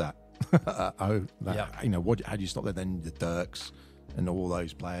can do that. How do you stop that? Then the Dirks and all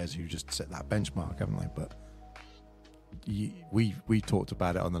those players who just set that benchmark, haven't they? But we talked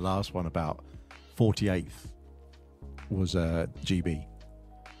about it on the last one about 48th was GB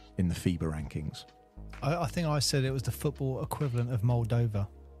in the FIBA rankings. I think I said it was the football equivalent of Moldova.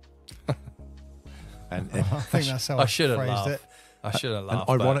 And I think that's how I should have phrased laughed. it. I should have laughed.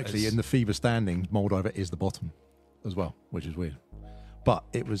 And ironically, in the FIBA standings, Moldova is the bottom as well, which is weird. But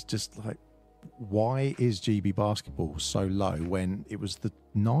it was just like, why is GB basketball so low when it was the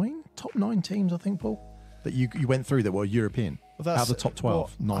top 9 teams, I think, Paul, that you went through that were European? Well, out of the top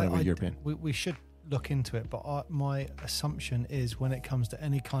 12, 9 were European. We should look into it, but my assumption is when it comes to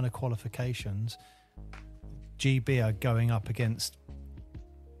any kind of qualifications, GB are going up against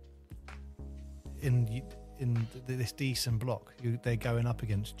in this decent block. They're going up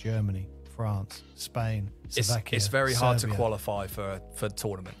against Germany, France, Spain, Slovakia. It's very hard to Serbia. qualify for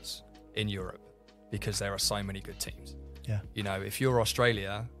tournaments in Europe because there are so many good teams. Yeah. You know, if you're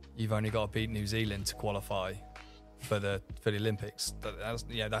Australia, you've only got to beat New Zealand to qualify for the Olympics.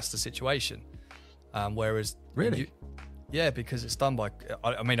 That's the situation. Whereas really, because it's done by.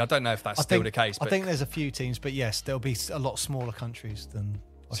 I mean, I don't know if that's still the case. But I think there's a few teams, but yes, there'll be a lot smaller countries than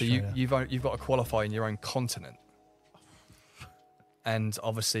Australia. So you've got to qualify in your own continent, and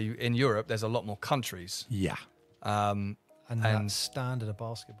obviously in Europe there's a lot more countries. Yeah. And that standard of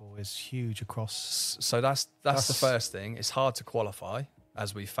basketball is huge across. So that's the first thing. It's hard to qualify,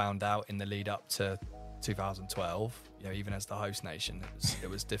 as we found out in the lead up to 2012. You know, even as the host nation, it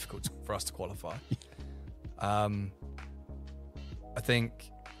was difficult for us to qualify. I think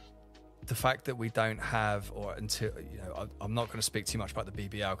the fact that we don't have, or until I'm not going to speak too much about the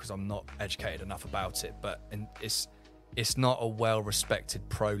BBL because I'm not educated enough about it. But it's not a well-respected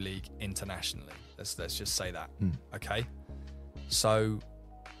pro league internationally. Let's just say that. Okay. So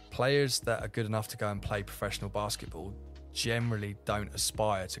players that are good enough to go and play professional basketball generally don't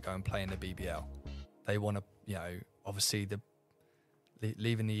aspire to go and play in the BBL. They want to, obviously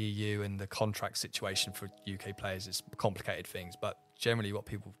leaving the EU and the contract situation for UK players is complicated things. But generally what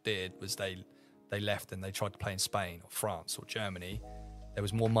people did was they left and they tried to play in Spain or France or Germany. There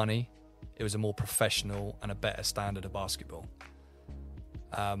was more money. It was a more professional and a better standard of basketball.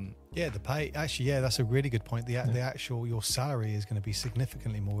 The pay. Actually, that's a really good point. The actual your salary is going to be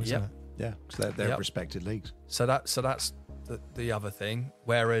significantly more, isn't it? Yeah, because they're respected leagues. So that's the other thing.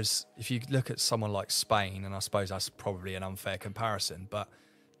 Whereas if you look at someone like Spain, and I suppose that's probably an unfair comparison, but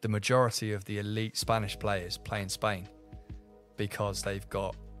the majority of the elite Spanish players play in Spain because they've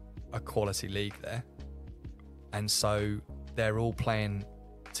got a quality league there, and so they're all playing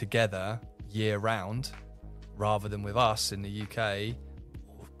together year round, rather than with us in the UK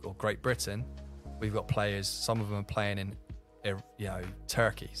or Great Britain. We've got players, some of them are playing in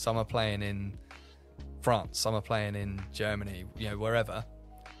Turkey, some are playing in France, some are playing in Germany, wherever,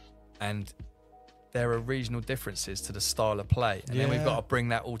 and there are regional differences to the style of play, and then we've got to bring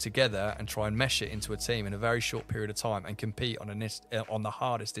that all together and try and mesh it into a team in a very short period of time and compete on the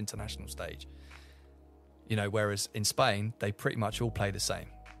hardest international stage. Whereas in Spain they pretty much all play the same.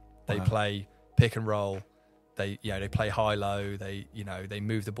 They play pick and roll. They play high-low. They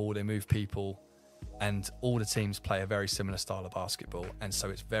move the ball. They move people, and all the teams play a very similar style of basketball. And so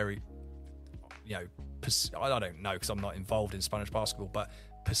it's very, I don't know because I'm not involved in Spanish basketball, but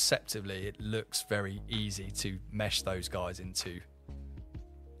perceptively it looks very easy to mesh those guys into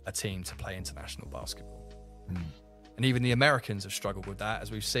a team to play international basketball. And even the Americans have struggled with that,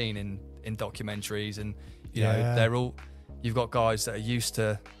 as we've seen in documentaries. And they're all. You've got guys that are used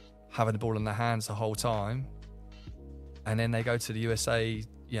to having the ball in their hands the whole time, and then they go to the USA,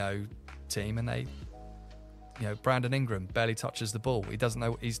 team, and they, Brandon Ingram barely touches the ball. He doesn't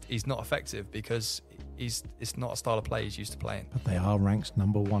know he's not effective because it's not a style of play he's used to playing. But they are ranked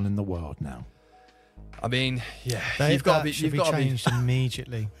number 1 in the world now. I mean, you've got to be changed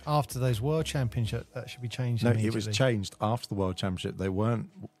immediately after those World Championships. That should be changed. No, immediately. it was changed after the World Championship. They weren't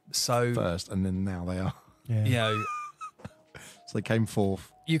first, and then now they are. Yeah. So they came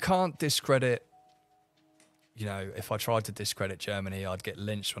fourth. You can't discredit. If I tried to discredit Germany, I'd get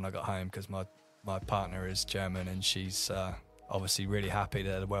lynched when I got home because my partner is German and she's obviously really happy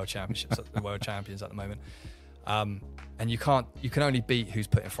they're the world championships, the world champions at the moment. And you can only beat who's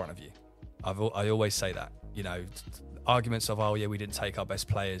put in front of you. I always say that. Arguments of we didn't take our best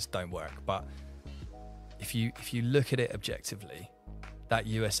players don't work. But if you look at it objectively, that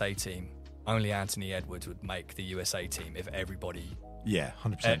USA team, only Anthony Edwards would make the USA team if everybody. Yeah,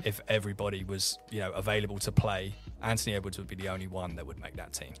 100%. If everybody was, available to play, Anthony Edwards would be the only one that would make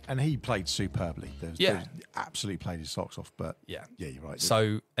that team. And he played superbly. Absolutely played his socks off. But yeah, you're right.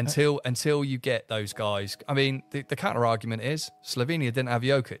 So until you get those guys, I mean, the counter argument is Slovenia didn't have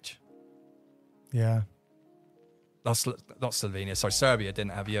Jokic. Yeah. Not Slovenia. Sorry, Serbia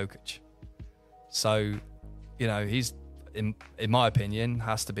didn't have Jokic. So, he's in my opinion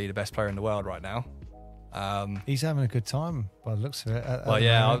has to be the best player in the world right now. He's having a good time by the looks of it.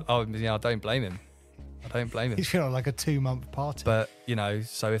 I don't blame him. He's got like a 2-month party. But,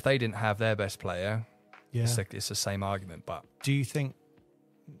 so if they didn't have their best player, it's the same argument. But do you think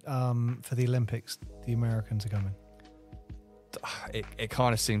for the Olympics the Americans are coming? It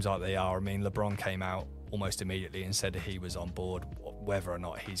kind of seems like they are. I mean, LeBron came out almost immediately and said that he was on board. Whether or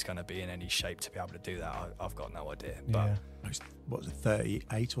not he's going to be in any shape to be able to do that, I've got no idea. But Yeah. What was it,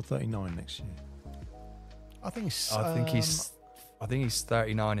 38 or 39 next year? I think he's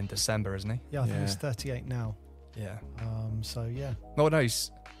 39 in December, isn't he? Yeah, I think he's Yeah. 38 now. Yeah. So yeah. Well, no,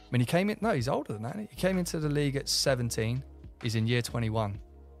 he's older than that. He came into the league at 17. He's in year 21.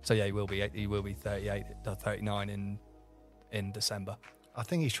 So yeah, he will be 38, 39 in December. I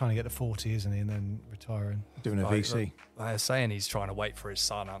think he's trying to get to 40, isn't he, and then retiring. Doing a VC. They're saying he's trying to wait for his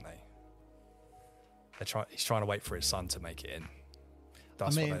son, aren't they? He's trying to wait for his son to make it in.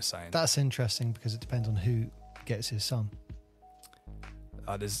 That's what they're saying. That's interesting because it depends on who gets his son.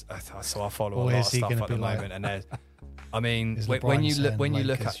 So I follow Or a lot of is he stuff gonna at the be like- moment, and there's, I mean, Is when LeBron you saying,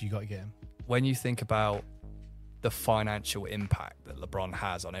 look "'Cause at you got to get him." when you think about the financial impact that LeBron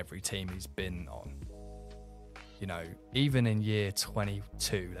has on every team he's been on, you know, even in year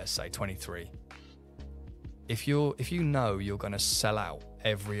 22, let's say 23, if you know you're going to sell out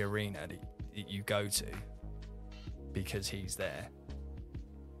every arena that you go to because he's there,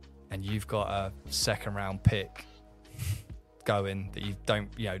 and you've got a second round pick going that you don't,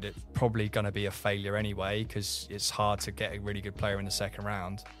 you know, that's probably going to be a failure anyway because it's hard to get a really good player in the second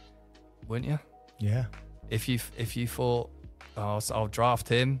round, wouldn't you? Yeah. If you thought, oh, so I'll draft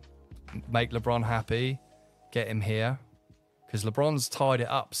him, make LeBron happy, get him here, because LeBron's tied it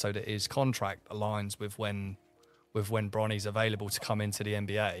up so that his contract aligns with when Bronny's available to come into the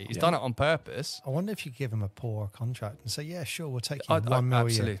NBA. He's done it on purpose. I wonder if you give him a poor contract and say, "Yeah, sure, we'll take you $1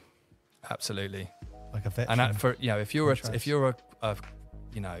 million." Absolutely. Like a veteran. And that, for, you know, if you're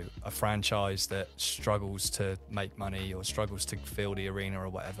a franchise that struggles to make money or struggles to fill the arena or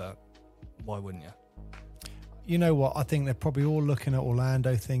whatever, why wouldn't you? You know what? I think they're probably all looking at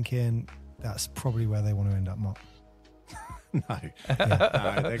Orlando thinking that's probably where they want to end up, Mark. No,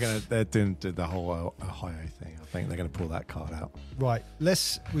 they're doing the whole Ohio thing. I think they're going to pull that card out. Right.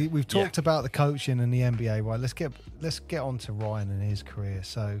 We've talked about the coaching and the NBA. Right. Let's get on to Ryan and his career.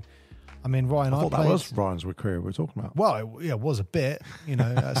 So, I mean, Ryan, I thought that was Ryan's career we were talking about. Well, it was a bit. You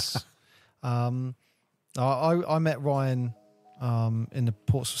know, that's. I met Ryan in the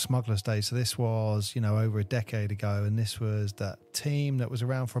Portsmouth Smugglers days. So this was, you know, over a decade ago, and this was that team that was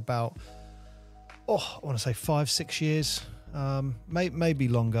around for about, I want to say 5-6 years, maybe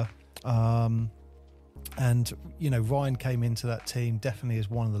longer. And, you know, Ryan came into that team definitely as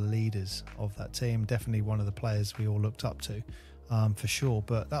one of the leaders of that team, definitely one of the players we all looked up to, for sure.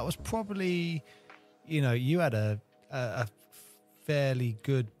 But that was probably, you know, you had a fairly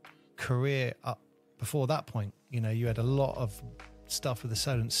good career up before that point. You know, you had a lot of stuff with the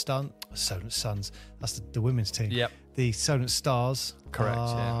Solent Suns. That's the women's team. Yep. The Solent Stars. Correct,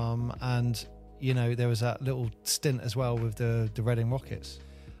 yeah. And, you know, there was that little stint as well with the Reading Rockets.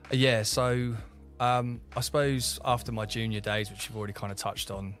 Yeah, so I suppose after my junior days, which you've already kind of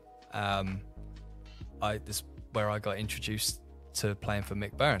touched on, this where I got introduced to playing for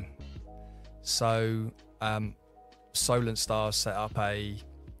Mick Byrne. So Solent Stars set up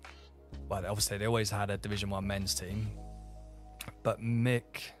obviously they always had a Division 1 men's team, but Mick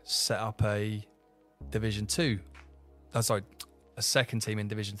set up a second team in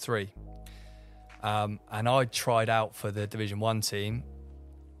Division 3. And I tried out for the Division 1 team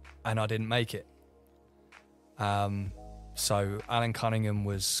and I didn't make it. So Alan Cunningham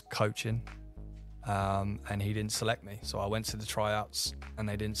was coaching and he didn't select me. So I went to the tryouts and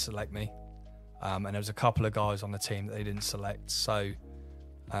they didn't select me. And there was a couple of guys on the team that they didn't select. So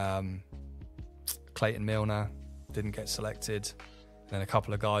Clayton Milner didn't get selected. And then a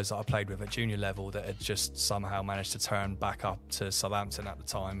couple of guys that I played with at junior level that had just somehow managed to turn back up to Southampton at the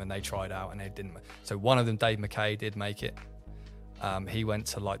time, and they tried out and they didn't. So one of them, Dave McKay, did make it. He went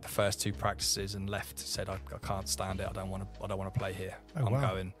to like the first 2 practices and left. Said, I can't stand it. I don't want to play here. I'm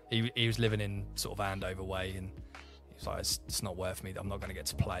going. He was living in sort of Andover way, and he was like, it's not worth me. I'm not going to get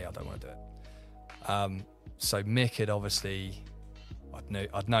to play. I don't want to do it. So Mick had obviously,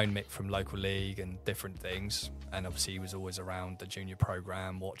 I'd known Mick from local league and different things, and obviously he was always around the junior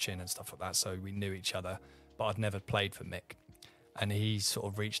program watching and stuff like that, so we knew each other, but I'd never played for Mick. And he sort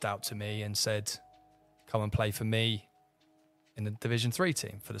of reached out to me and said, come and play for me in the Division 3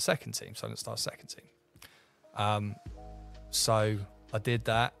 team, for the second team, Solent Stars second team. So I did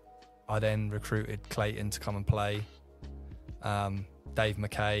that. I then recruited Clayton to come and play. Dave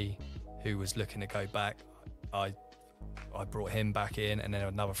McKay, who was looking to go back, I brought him back in, and then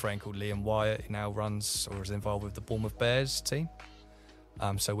another friend called Liam Wyatt, who now runs or is involved with the Bournemouth Bears team.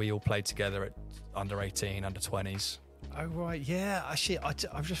 So we all played together at under 18, under 20s. Oh, right. Yeah. Actually,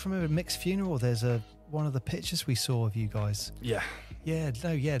 I've just remembered Mick's funeral. There's one of the pictures we saw of you guys. Yeah. Yeah.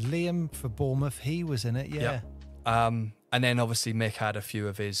 No, yeah. Liam for Bournemouth, he was in it. Yeah. Yep. And then obviously Mick had a few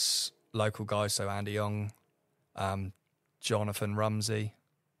of his local guys. So Andy Young, Jonathan Rumsey.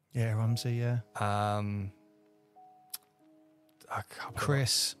 Yeah, Rumsey, yeah.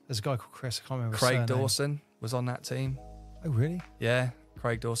 Chris. There's a guy called Chris. I can't remember his Craig surname. Dawson was on that team. Oh, really? Yeah,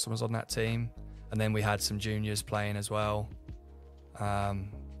 Craig Dawson was on that team. And then we had some juniors playing as well.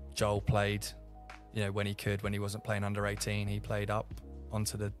 Joel played, when he could. When he wasn't playing under 18, he played up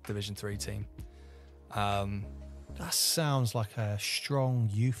onto the Division 3 team. That sounds like a strong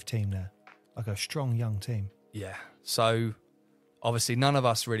youth team there. Like a strong young team. Yeah. So, obviously, none of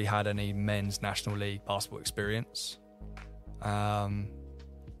us really had any men's National League basketball experience.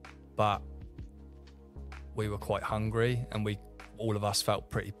 But we were quite hungry, and all of us felt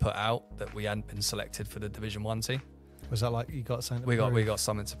pretty put out that we hadn't been selected for the Division 1 team. Was that like you got something to prove? prove? We got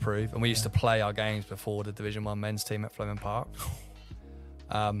something to prove. And we used to play our games before the Division 1 men's team at Fleming Park.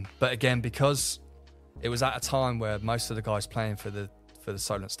 But again, because it was at a time where most of the guys playing for the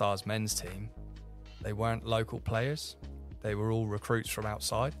Solent Stars men's team, they weren't local players. They were all recruits from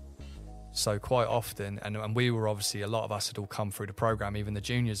outside. So quite often, and we were obviously, a lot of us had all come through the programme, even the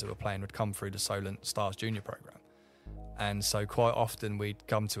juniors that were playing would come through the Solent Stars junior programme. And so quite often we'd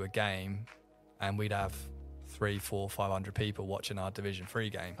come to a game and we'd have 300, 400, 500 people watching our Division 3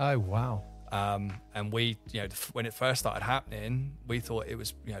 game. Oh, wow. And we, when it first started happening, we thought it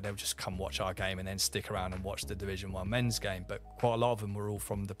was, they would just come watch our game and then stick around and watch the Division 1 men's game. But quite a lot of them were all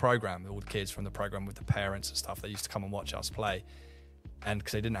from the programme, all the kids from the programme with the parents and stuff. They used to come and watch us play. And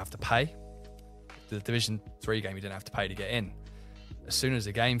because they didn't have to pay, the Division 3 game, you didn't have to pay to get in. As soon as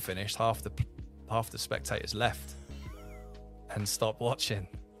the game finished, half the spectators left and stopped watching.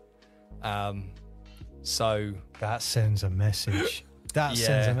 So that sends a message. That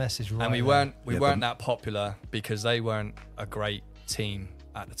sends a message, right? And we weren't that popular because they weren't a great team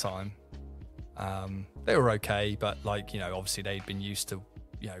at the time. They were okay, but obviously they'd been used to,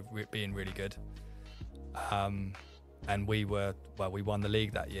 being really good. And we won the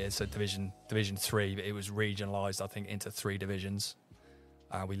league that year. So Division 3, it was regionalised, I think, into 3 divisions.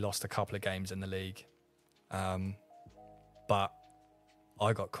 We lost a couple of games in the league. But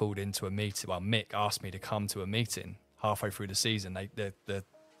I got called into a meeting. Well, Mick asked me to come to a meeting halfway through the season.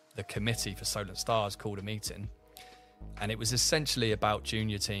 The committee for Solent Stars called a meeting. And it was essentially about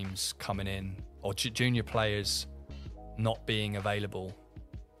junior teams coming in, or junior players not being available.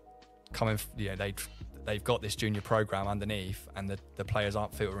 They've got this junior program underneath, and the players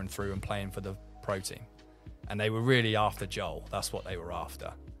aren't filtering through and playing for the pro team. And they were really after Joel. That's what they were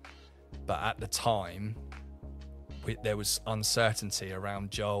after. But at the time, there was uncertainty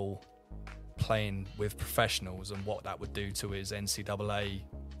around Joel playing with professionals and what that would do to his NCAA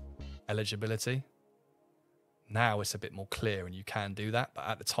eligibility. Now it's a bit more clear and you can do that. But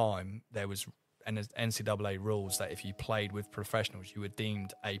at the time, there was NCAA rules that if you played with professionals, you were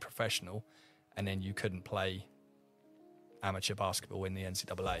deemed a professional, and then you couldn't play amateur basketball in the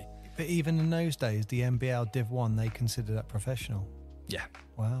NCAA. But even in those days, the NBL Div 1, they considered that professional. Yeah.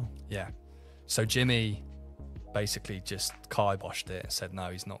 Wow. Yeah. So Jimmy basically just kiboshed it and said,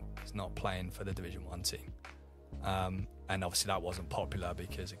 no, he's not playing for the Division 1 team. And obviously that wasn't popular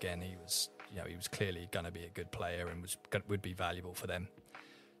because, again, he was clearly going to be a good player and would be valuable for them.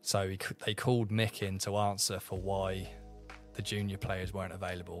 So they called Mick in to answer for why the junior players weren't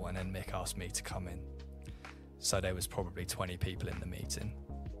available, and then Mick asked me to come in. So there was probably 20 people in the meeting,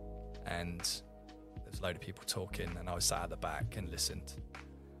 and there was a load of people talking, and I was sat at the back and listened.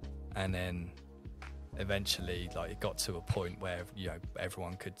 And then eventually, it got to a point where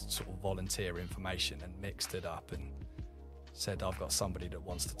everyone could sort of volunteer information, and Mick stood up and said, "I've got somebody that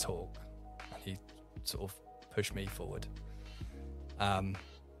wants to talk," and he sort of pushed me forward.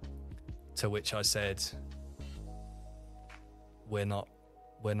 To which I said, We're not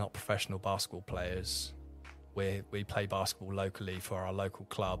professional basketball players. We play basketball locally for our local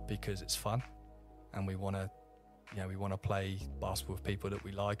club because it's fun, and we want to play basketball with people that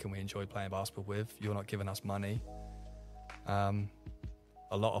we like and we enjoy playing basketball with. You're not giving us money. A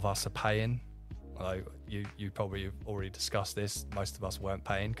lot of us are paying. Although you probably have already discussed this. Most of us weren't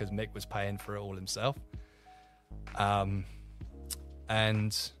paying because Mick was paying for it all himself.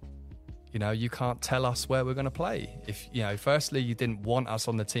 And you can't tell us where we're going to play. If, firstly, you didn't want us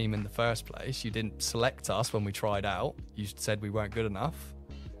on the team in the first place. You didn't select us when we tried out. You said we weren't good enough.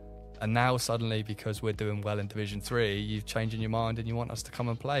 And now suddenly, because we're doing well in Division 3, you've changed your mind and you want us to come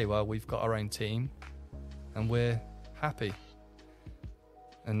and play. Well, we've got our own team and we're happy.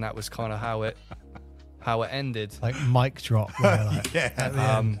 And that was kind of how how it ended. Like mic drop. Where, like, Yeah. at the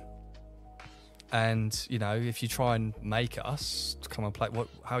end. And you know, if you try and make us come and play,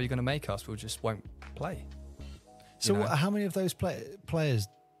 how are you going to make us? We just won't play. So you know? how many of those players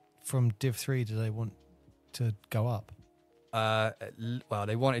from Div 3 do they want to go up? Well,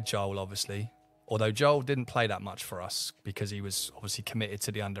 they wanted Joel, obviously. Although Joel didn't play that much for us because he was obviously committed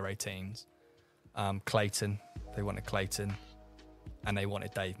to the under-18s. Clayton, they wanted Clayton. And they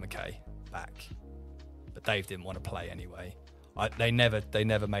wanted Dave McKay back. But Dave didn't want to play anyway. They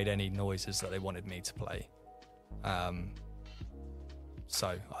never made any noises that they wanted me to play. So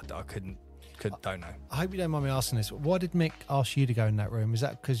I don't know. I hope you don't mind me asking this. Why did Mick ask you to go in that room? Is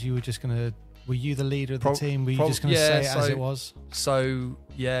that because you were just going to... Were you the leader of the team? Were you just going to say it as it was? So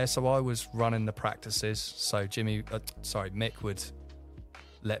I was running the practices. So Mick would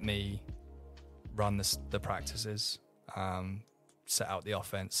let me run the practices, set out the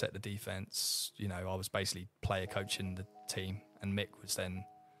offense, set the defense. You know, I was basically player coaching the team, and Mick was then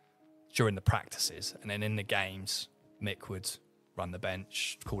during the practices, and then in the games, Mick would run the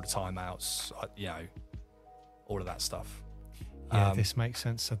bench, call the timeouts, you know, all of that stuff. Yeah, this makes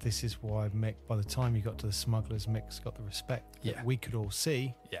sense. So this is why Mick, by the time you got to the Smugglers, Mick's got the respect that we could all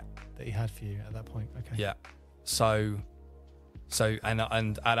see that he had for you at that point. Okay. Yeah. So and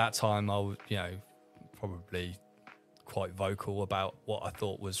at that time I was, you know, probably quite vocal about what I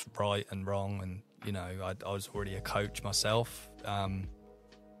thought was right and wrong, and you know, I was already a coach myself, and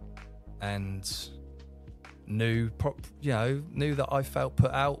knew that I felt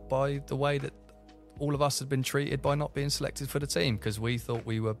put out by the way that all of us had been treated by not being selected for the team, because we thought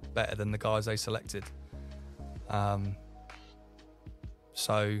we were better than the guys they selected.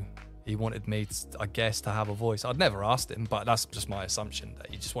 So he wanted me, I guess, to have a voice. I'd never asked him, but that's just my assumption,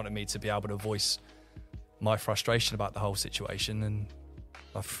 that he just wanted me to be able to voice my frustration about the whole situation, and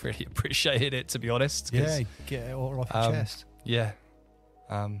I've really appreciated it, to be honest. Yeah, get it all off your chest. Yeah.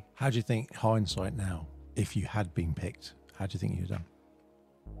 How do you think, hindsight now, if you had been picked, how do you think you'd done?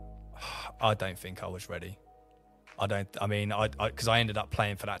 I don't think I was ready. Because I ended up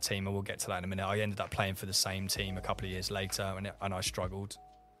playing for that team, and we'll get to that in a minute. I ended up playing for the same team a couple of years later, and I struggled.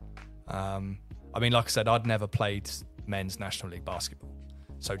 Like I said, I'd never played men's National League basketball.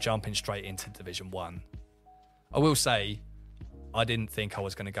 So jumping straight into Division 1, I will say, I didn't think I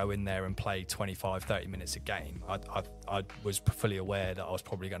was going to go in there and play 25, 30 minutes a game. I was fully aware that I was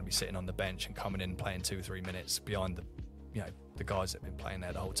probably going to be sitting on the bench and coming in and playing 2 or 3 minutes behind the guys that have been playing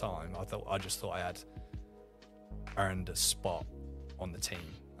there the whole time. I just thought I had earned a spot on the team,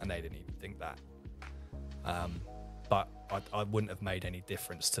 and they didn't even think that. But I wouldn't have made any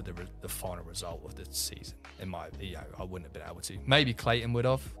difference to the final result of the season. I wouldn't have been able to. Maybe Clayton would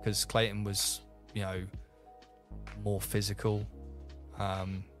have, because Clayton was, more physical.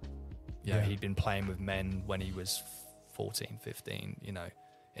 He'd been playing with men when he was 14, 15,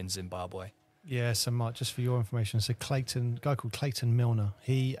 in Zimbabwe. Yeah, so Mark, just for your information, so Clayton, a guy called Clayton Milner,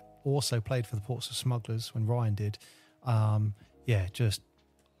 he also played for the Portsmouth Smugglers when Ryan did.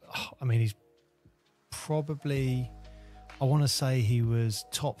 He's probably, I want to say he was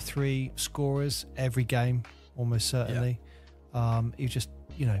top 3 scorers every game, almost certainly. Yeah. He was just,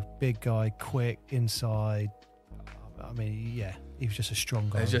 big guy, quick, inside. He was just a strong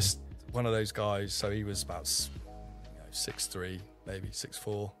guy. He was just one of those guys. So he was about 6'3", maybe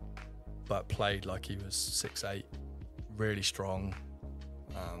 6'4", but played like he was 6'8", really strong.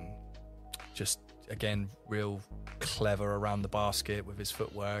 Just, again, real clever around the basket with his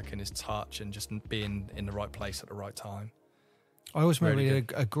footwork and his touch, and just being in the right place at the right time. I always remember really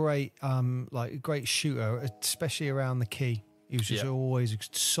a great shooter, especially around the key. He was just always a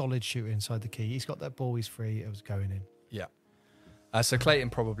solid shooter inside the key. He's got that ball, he's free, it was going in. Yeah. So Clayton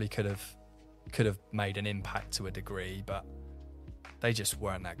probably could have made an impact to a degree, but they just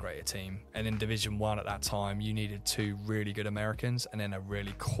weren't that great a team. And in Division 1 at that time, you needed 2 really good Americans and then a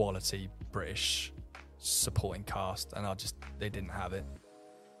really quality British supporting cast, and they didn't have it.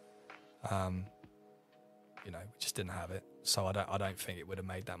 We just didn't have it. So I don't think it would have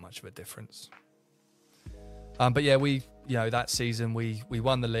made that much of a difference. But yeah, we that season we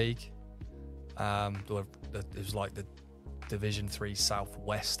won the league. It was like the Division 3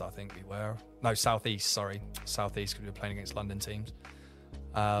 Southwest, I think we were. No, Southeast, sorry. Southeast, because we were playing against London teams.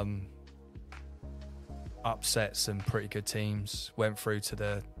 Upset some pretty good teams. Went through to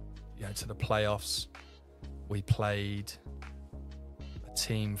the playoffs. We played a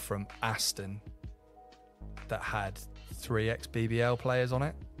team from Aston that had 3 ex-BBL players on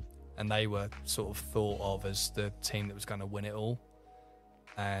it, and they were sort of thought of as the team that was going to win it all.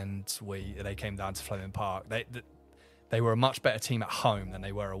 And they came down to Fleming Park. they were a much better team at home than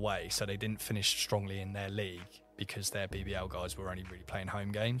they were away, so they didn't finish strongly in their league because their BBL guys were only really playing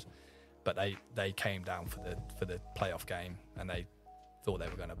home games. But they came down for the playoff game, and they thought they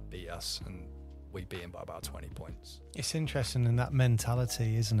were going to beat us, and we beat them by about 20 points. It's interesting in that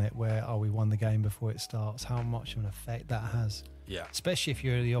mentality, isn't it? Where, we won the game before it starts. How much of an effect that has. Yeah. Especially if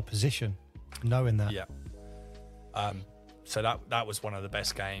you're the opposition, knowing that. Yeah. So that was one of the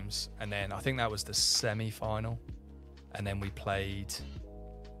best games. And then I think that was the semi-final. And then we played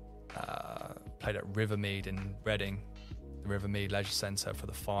at Rivermead in Reading, the Rivermead Leisure Centre for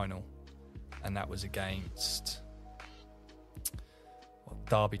the final. And that was against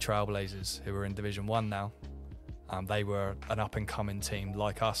Derby Trailblazers, who were in Division 1 now. They were an up-and-coming team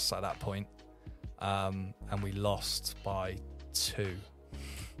like us at that point. And we lost by 2.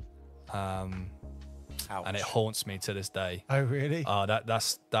 And it haunts me to this day. Oh, really?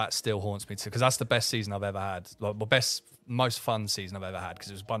 That still haunts me too, because that's the best season I've ever had. Like, most fun season I've ever had, because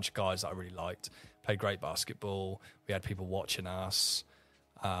it was a bunch of guys that I really liked. Played great basketball. We had people watching us.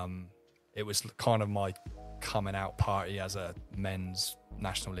 It was kind of my coming out party as a men's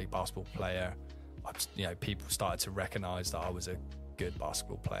National League basketball player. People started to recognise that I was a good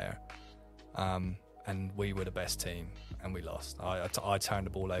basketball player. And we were the best team, and we lost. I turned the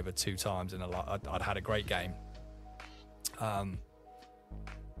ball over 2 times, and I'd had a great game. And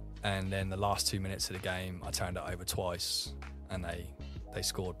then the last 2 minutes of the game, I turned it over twice, and they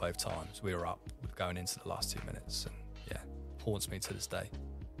scored both times. We were up going into the last 2 minutes, and haunts me to this day.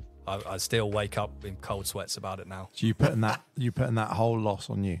 I still wake up in cold sweats about it now. So you putting that whole loss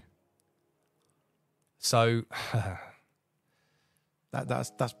on you? So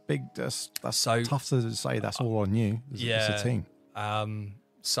that's big. That's so tough to say. That's all on you. It's a team.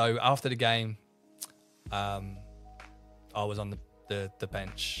 So after the game, I was on the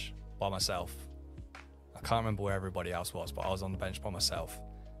bench by myself. I can't remember where everybody else was, but I was on the bench by myself,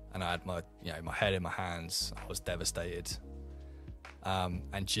 and I had my head in my hands. I was devastated.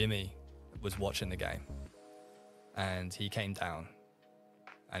 And Jimmy was watching the game, and he came down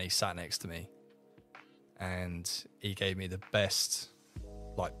and he sat next to me, and he gave me the best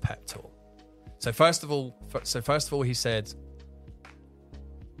pep talk. So first of all, he said,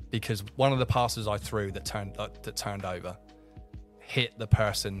 because one of the passes I threw that turned over hit the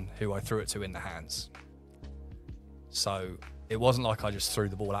person who I threw it to in the hands. So it wasn't like I just threw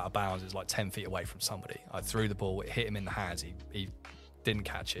the ball out of bounds. It was like 10 feet away from somebody. I threw the ball, it hit him in the hands. He didn't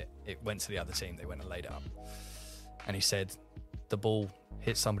catch it. It went to the other team. They went and laid it up. And he said, the ball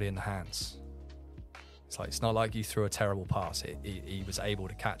hit somebody in the hands. It's not like you threw a terrible pass. He was able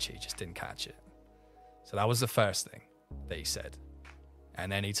to catch it. He just didn't catch it. So that was the first thing that he said.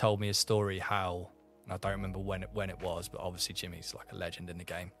 And then he told me a story how, and I don't remember when it was, but obviously Jimmy's like a legend in the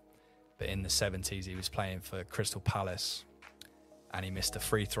game. But in the 70s, he was playing for Crystal Palace, and he missed a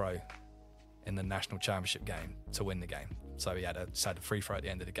free throw in the national championship game to win the game. So he had a free throw at the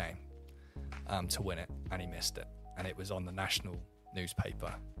end of the game to win it, and he missed it. And it was on the national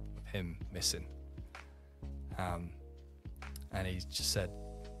newspaper of him missing. And he just said,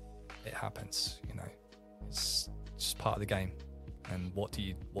 it happens, it's just part of the game. And what do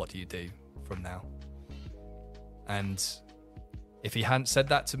you do from now? And if he hadn't said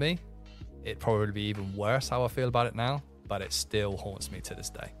that to me, it'd probably be even worse how I feel about it now, but it still haunts me to this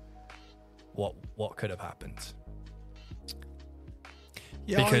day. What could have happened?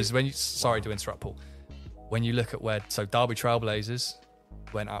 Yeah, because sorry to interrupt, Paul. When you look at Derby Trailblazers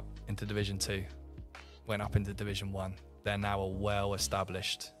went up into Division 2, went up into Division 1. They're now a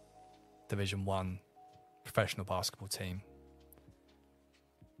well-established Division 1 professional basketball team.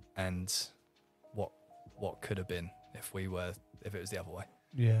 And what could have been if it was the other way?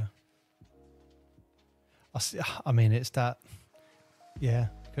 Yeah. I mean, it's that. Yeah.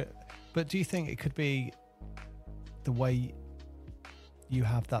 But do you think it could be the way you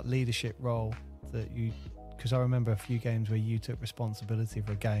have that leadership role that you? Because I remember a few games where you took responsibility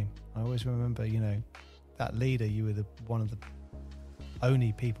for a game. I always remember, that leader. You were one of the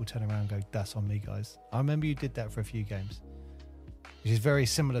only people turn around and go, "That's on me, guys." I remember you did that for a few games, which is very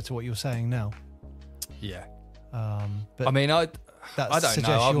similar to what you're saying now. Yeah. But I mean, I don't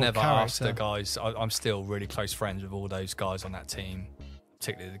know. I've never asked character. the guys. I'm still really close friends with all those guys on that team,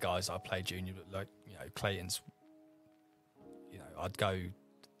 particularly the guys I played junior. Like Clayton's. I'd go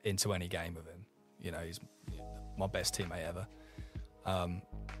into any game with him. He's my best teammate ever.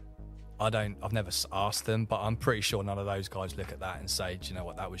 I've never asked them, but I'm pretty sure none of those guys look at that and say, "Do you know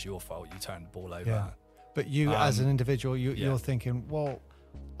what? That was your fault. You turned the ball over." Yeah. But you, as an individual, you're thinking, well,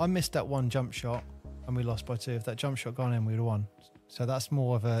 I missed that one jump shot and we lost by 2. If that jump shot gone in, we'd have won. So that's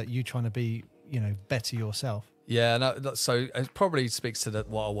more of you trying to be, better yourself. Yeah, no, so it probably speaks to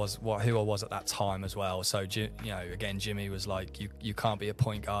who I was at that time as well. So, again, Jimmy was like, you can't be a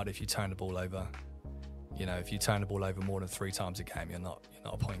point guard if you turn the ball over. If you turn the ball over more than 3 times a game, you're not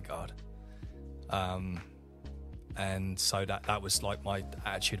a point guard. And so that was like my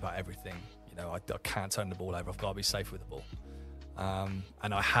attitude about everything. I can't turn the ball over. I've got to be safe with the ball.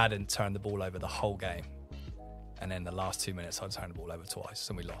 And I hadn't turned the ball over the whole game. And then the last 2 minutes, I turned the ball over twice,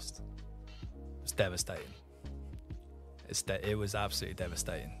 and we lost. It was devastating. It was absolutely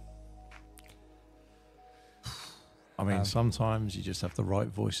devastating. I mean, sometimes you just have the right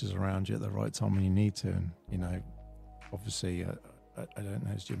voices around you at the right time when you need to. And, obviously, I don't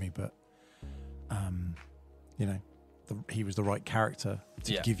know, it's Jimmy, but, he was the right character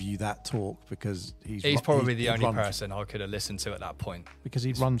to give you that talk, because he's probably the only person I could have listened to at that point. Because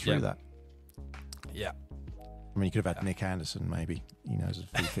he'd run through that. Yeah. I mean, you could have had Nick Anderson, maybe. He knows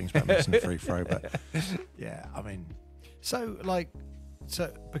a few things about missing a free throw, but yeah, I mean. So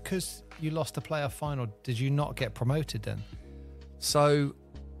because you lost the playoff final, did you not get promoted then? So,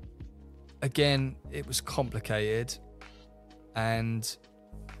 again, it was complicated, and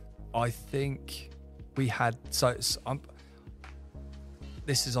I think we had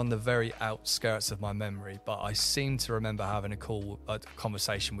this is on the very outskirts of my memory, but I seem to remember having a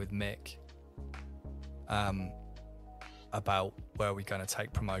conversation with Mick about where we're going to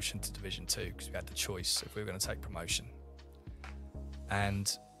take promotion to Division 2, because we had the choice if we were going to take promotion.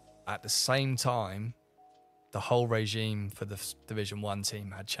 And at the same time, the whole regime for the Division 1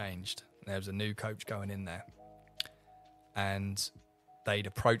 team had changed. There was a new coach going in there. And they'd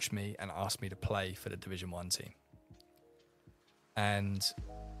approached me and asked me to play for the Division 1 team. And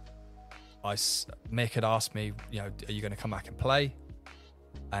Mick had asked me, are you going to come back and play?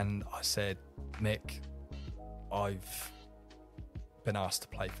 And I said, Mick, I've been asked to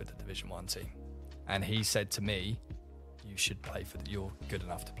play for the Division 1 team. And he said to me, you should play you're good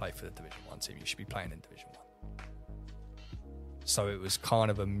enough to play for the Division 1 team. You should be playing in Division 1. So it was kind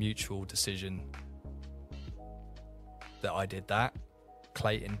of a mutual decision that I did that.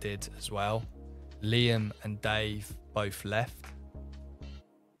 Clayton did as well. Liam and Dave both left.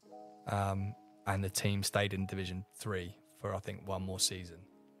 And the team stayed in Division 3 for, I think, 1 more season.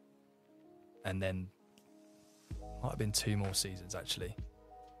 And then might have been 2 more seasons, actually.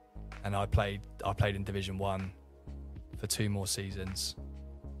 And I played in Division 1 for 2 more seasons.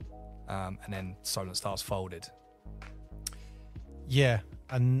 And then Solent Stars folded. Yeah,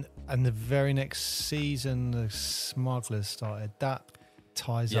 and the very next season the Smugglers started. That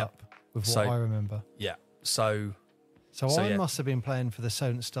ties up with what I remember. Yeah. So I must have been playing for the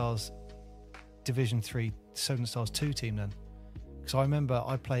Solent Stars Division 3 Solent Stars 2 team then. Because I remember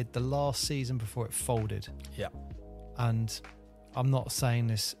I played the last season before it folded. Yeah. And I'm not saying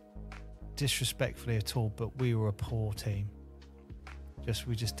this disrespectfully at all, but we were a poor team.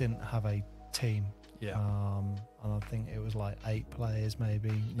 We just didn't have a team. Yeah. And I think it was like 8 players,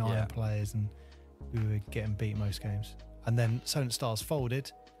 maybe 9 players, and we were getting beat most games. And then Solent Stars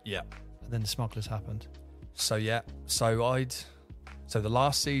folded. Yeah. And then the Smugglers happened. So the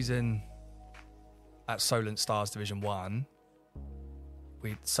last season at Solent Stars Division 1,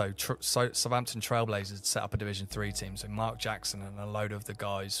 Southampton Trailblazers set up a Division 3 team. So Mark Jackson and a load of the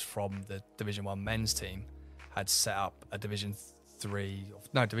guys from the Division 1 men's team had set up a Division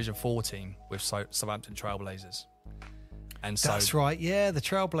 4 team with Southampton Trailblazers. And so that's right, yeah, the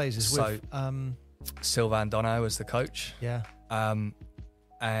Trailblazers with Sylvain Dono as the coach. Yeah.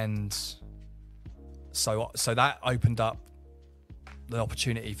 And so that opened up the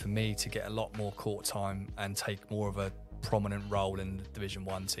opportunity for me to get a lot more court time and take more of a prominent role in the Division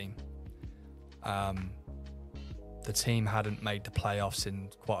 1 team. The team hadn't made the playoffs in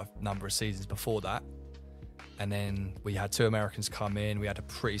quite a number of seasons before that. And then we had 2 Americans come in. We had a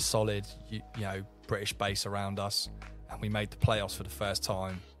pretty solid, British base around us. And we made the playoffs for the first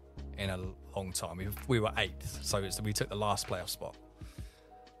time in a long time. We were 8th, so we took the last playoff spot.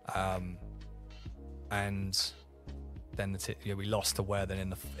 And then we lost to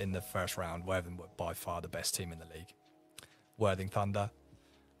Worthing in the first round. Worthing were by far the best team in the league. Worthing Thunder.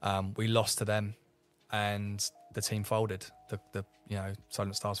 We lost to them, and the team folded. The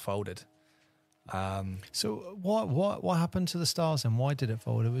Solent Stars folded. So what happened to the Stars and why did it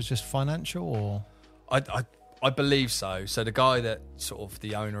fold? It was just financial, or I believe so. So the guy that sort of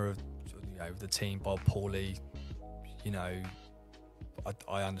the owner of the team, Bob Pauley,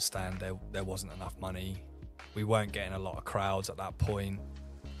 I understand there wasn't enough money. We weren't getting a lot of crowds at that point.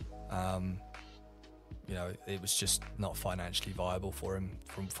 It was just not financially viable for him.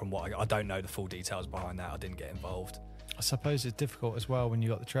 From what I don't know the full details behind that. I didn't get involved. I suppose it's difficult as well when you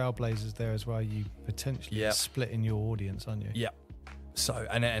got the Trailblazers there as well. You potentially split in your audience, aren't you? Yeah. So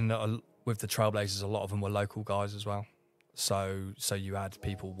and with the Trailblazers, a lot of them were local guys as well. So you had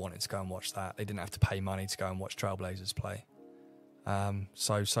people wanting to go and watch that. They didn't have to pay money to go and watch Trailblazers play.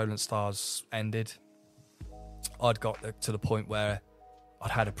 So Solent Stars ended. I'd got to the point where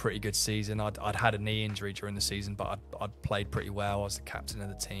I'd had a pretty good season. I'd had a knee injury during the season, but I'd played pretty well. I was the captain of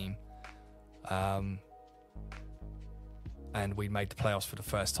the team. And we made the playoffs for the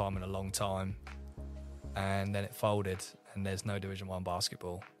first time in a long time. And then it folded, and there's no Division 1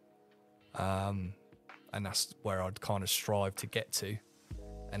 basketball. And that's where I'd kind of strive to get to.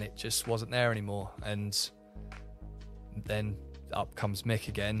 And it just wasn't there anymore. And then up comes Mick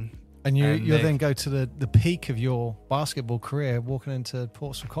again. And you'll then go to the peak of your basketball career walking into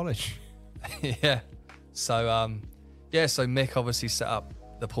Portsmouth College. Yeah. So Mick obviously set up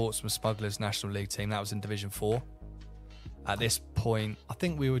the Portsmouth Smugglers National League team. That was in Division 4. At this point, I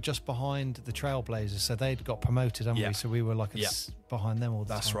think we were just behind the Trailblazers, so they'd got promoted, hadn't we? So we were like behind them all the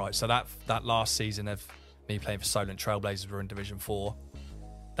time. That's right. So that last season of me playing for Solent, Trailblazers were in Division 4.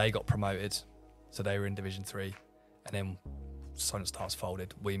 They got promoted, so they were in Division 3. And then Solent Stars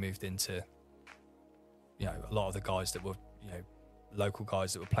folded. We moved into, a lot of the guys that were, local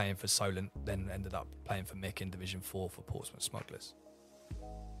guys that were playing for Solent then ended up playing for Mick in Division 4 for Portsmouth Smugglers.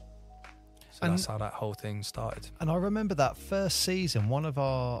 So that's how that whole thing started. And I remember that first season, one of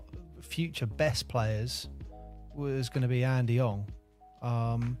our future best players was going to be Andy Ong.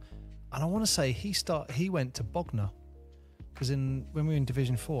 And I want to say he went to Bognor, because when we were in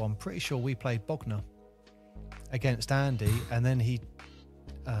Division 4, I'm pretty sure we played Bognor against Andy, and then he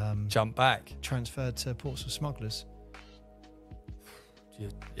jumped back, transferred to Portsmouth Smugglers.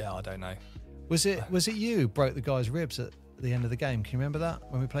 Yeah, I don't know. Was it you who broke the guy's ribs at the end of the game? Can you remember that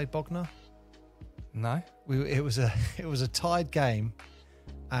when we played Bognor? No. It was a tied game,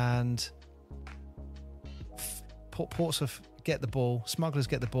 and Portsmouth get the ball, Smugglers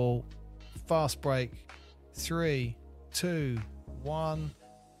get the ball, fast break, 3, 2, 1.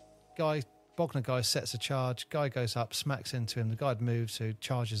 Bognor guy sets a charge, guy goes up, smacks into him, the guy moves, so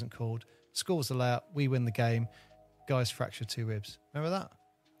charge isn't called, scores the layup, we win the game, guy's fractured 2 ribs. Remember that?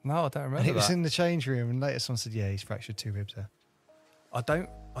 No, I don't remember. And it was in the change room, and later someone said, he's fractured 2 ribs there. I don't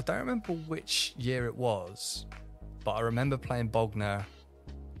remember which year it was, but I remember playing Bognor.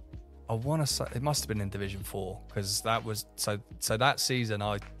 I want to say it must have been in Division 4, because that was so that season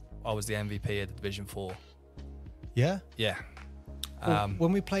I was the MVP of the Division 4. Yeah? Yeah. Well,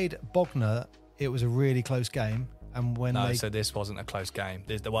 when we played Bognor, it was a really close game, and so this wasn't a close game.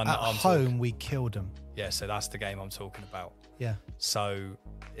 There's the one at that I'm home talking. We killed them. Yeah, so that's the game I'm talking about. Yeah. So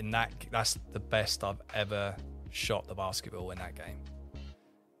that's the best I've ever shot the basketball in that game.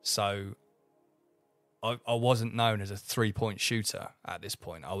 So I wasn't known as a 3-point shooter at this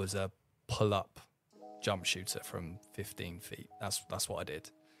point. I was a pull-up jump shooter from 15 feet. That's what I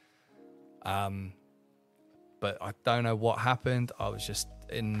did. But I don't know what happened. I was just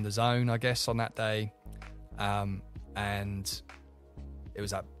in the zone, I guess, on that day. And it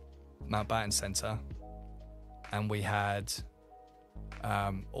was at Mountbatten Centre. And we had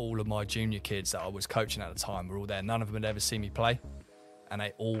all of my junior kids that I was coaching at the time were all there. None of them had ever seen me play. And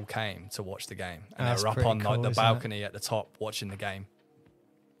they all came to watch the game. And they were up on the balcony at the top watching the game.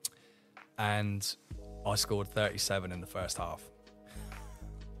 And I scored 37 in the first half.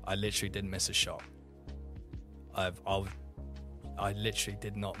 I literally didn't miss a shot. I literally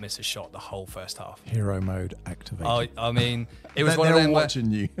did not miss a shot the whole first half. Hero mode activated. I mean, it was one of them. They're watching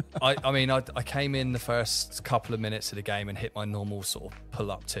you. I came in the first couple of minutes of the game and hit my normal sort of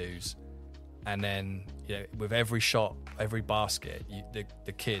pull-up twos. And then, with every shot, every basket,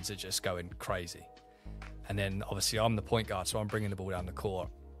 the kids are just going crazy. And then, obviously, I'm the point guard, so I'm bringing the ball down the court.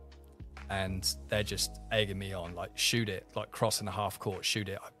 And they're just egging me on, like, shoot it, like crossing the half court, shoot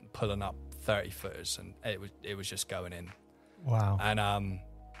it. I'm pulling up 30-footers, and it was just going in. Wow. And,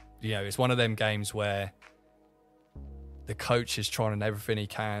 it's one of them games where the coach is trying everything he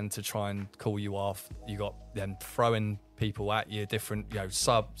can to try and call you off. You got them throwing people at you, different,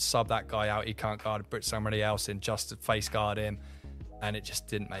 sub that guy out. He can't guard, put somebody else in just to face guard him. And it just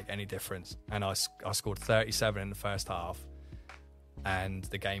didn't make any difference. And I scored 37 in the first half, and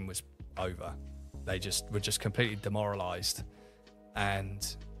the game was over. They were just completely demoralized.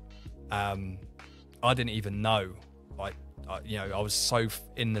 And I didn't even know, I was so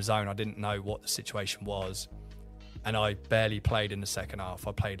in the zone, I didn't know what the situation was. And I barely played in the second half.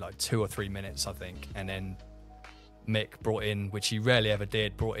 I played like 2 or 3 minutes, I think. And then Mick brought in, which he rarely ever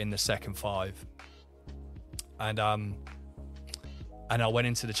did, brought in the second 5. And And I went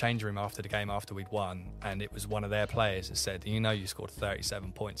into the changing room after the game after we'd won, and it was one of their players that said, you know, you scored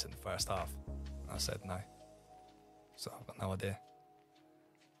 37 points in the first half. And I said, no. So I've got no idea.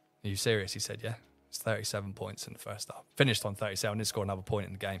 Are you serious? He said, yeah. It's 37 points in the first half. Finished on 37, didn't score another point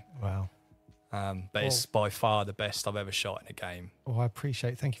in the game. Wow. But it's by far the best I've ever shot in a game. Well, I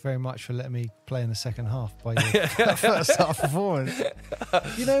appreciate. Thank you very much for letting me play in the second half by your first half performance.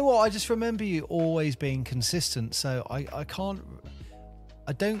 You know what? I just remember you always being consistent. So I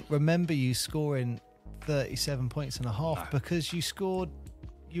don't remember you scoring 37 points and a half because you scored.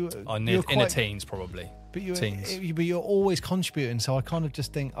 In the teens probably. But you're always contributing. So I kind of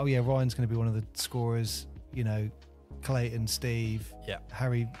just think, oh yeah, Ryan's going to be one of the scorers. You know. Clayton, Steve,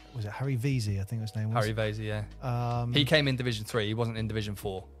 Harry Veazey, I think his name was. Harry Veazey, yeah. He came in Division 3. He wasn't in Division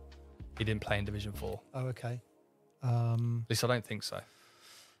 4. He didn't play in Division 4. Oh, okay. At least I don't think so.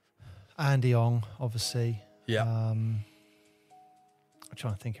 Andy Ong, obviously. Yeah. I'm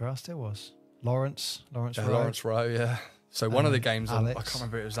trying to think who else there was. Lawrence Rowe. Lawrence Rowe, yeah. So one of the games, I can't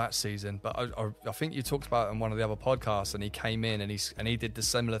remember if it was that season, but I think you talked about it on one of the other podcasts, and he came in and he did the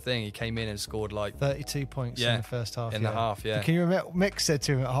similar thing. He came in and scored like 32 points in the first half. In the half, yeah. Can you remember Mick said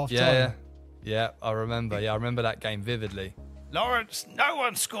to him at half time? Yeah, I remember. Yeah, I remember that game vividly. Lawrence, no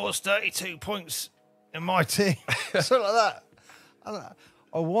one scores 32 points in my team. Something like that.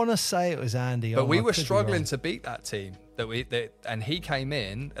 I want to say it was Andy. But we were struggling to beat that team. And he came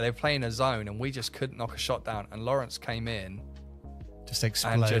in, they were playing a zone, and we just couldn't knock a shot down. And Lawrence came in, just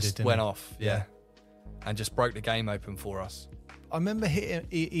exploded, and just went off, and just broke the game open for us. I remember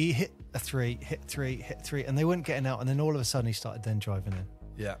he hit a three, hit three, and they weren't getting out. And then all of a sudden, he started then driving in.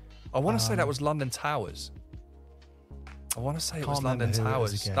 Yeah, I want to say that was London Towers. I want to say it was London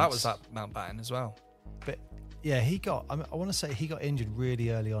Towers. That was at Mountbatten as well. But yeah, I want to say he got injured really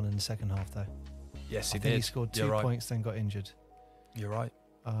early on in the second half, though. Yes, I think he scored 2 points, then got injured. You're right.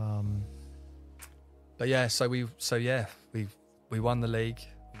 But yeah, so we won the league.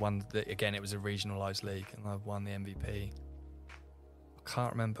 Again, it was a regionalised league, and I won the MVP. I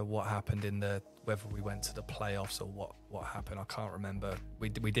can't remember what happened whether we went to the playoffs or what happened. I can't remember. We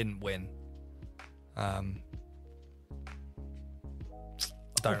didn't win. I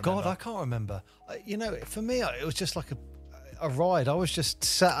can't remember. You know, for me, it was just like a ride. I was just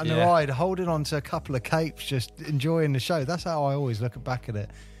sat on the ride, holding on to a couple of capes, just enjoying the show. That's how I always look back at it.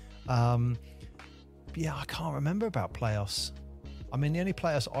 But yeah, I can't remember about playoffs. I mean, the only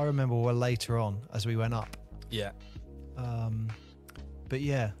playoffs I remember were later on as we went up. Yeah. But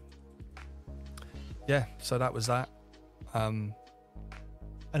yeah. Yeah, so that was that. And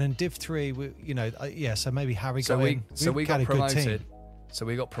in Div 3, so maybe Harry got in. So we got promoted. So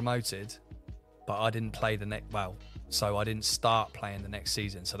we got promoted, but I didn't play so I didn't start playing the next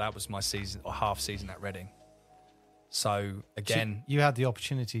season. So that was my season or half season at Reading. So again, you had the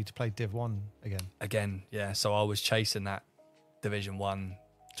opportunity to play Div 1 again. Again, yeah. So I was chasing that Division 1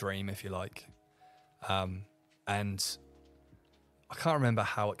 dream, if you like. And I can't remember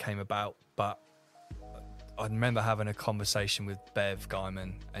how it came about, but I remember having a conversation with Bev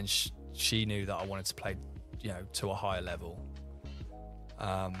Guyman, and she knew that I wanted to play, to a higher level.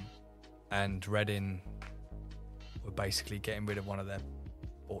 And Reading were basically getting rid of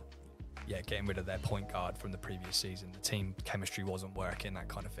getting rid of their point guard from the previous season. The team chemistry wasn't working, that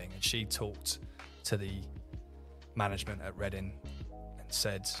kind of thing. And she talked to the management at Reading and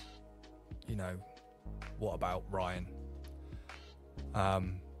said, what about Ryan?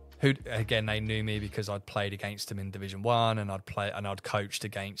 Who again, they knew me because I'd played against them in Division 1 and I'd coached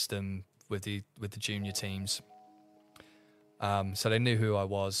against them with the junior teams. So they knew who I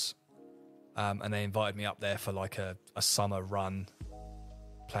was. And they invited me up there for like a summer run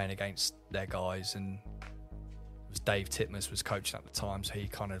playing against their guys, and it was Dave Titmus was coaching at the time, so he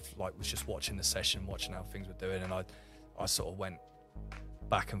kind of like was just watching the session, watching how things were doing, and I sort of went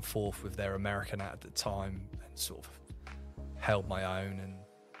back and forth with their American at the time and sort of held my own and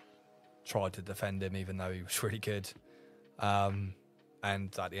tried to defend him even though he was really good. And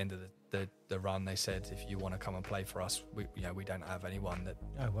at the end of the run, they said, if you want to come and play for us, we don't have anyone that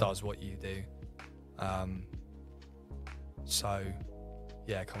does what you do. So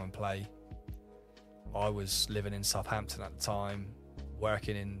yeah, come and play. I was living in Southampton at the time,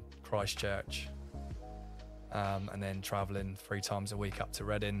 working in Christchurch, and then travelling 3 times a week up to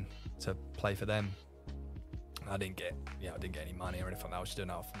Reading to play for them. I didn't get any money or anything. I was just doing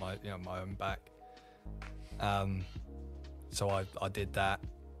that for my own back. So I did that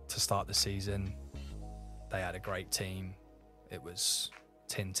to start the season. They had a great team. It was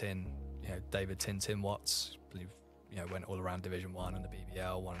Tintin, David Tintin Watts, I believe, went all around Division 1 and the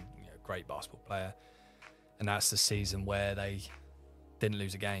BBL, great basketball player. And that's the season where they didn't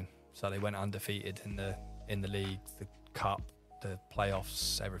lose a game. So they went undefeated in the league, the cup, the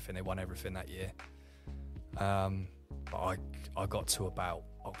playoffs, everything. They won everything that year. But I got to about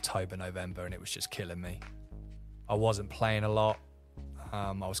October, November, and it was just killing me. I wasn't playing a lot.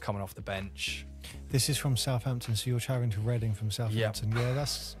 I was coming off the bench. This is from Southampton, so you're travelling to Reading from Southampton. Yeah,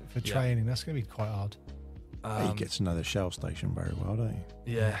 that's for training. That's going to be quite hard. You get to know the Shell station very well, don't you?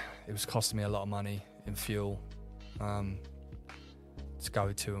 Yeah, it was costing me a lot of money in fuel to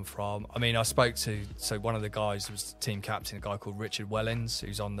go to and from. I mean, I spoke to one of the guys was the team captain, a guy called Richard Wellens,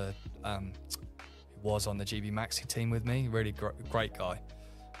 who's on the was on the GB Maxi team with me. Really great guy,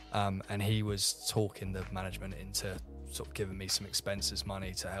 and he was talking the management into sort of giving me some expenses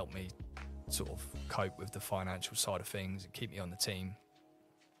money to help me sort of cope with the financial side of things and keep me on the team.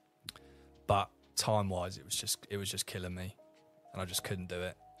 But time-wise, it was just killing me, and I just couldn't do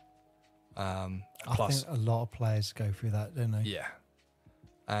it. Plus, I think a lot of players go through that, don't they? Yeah,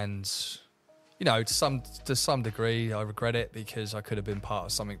 and you know, to some degree, I regret it because I could have been part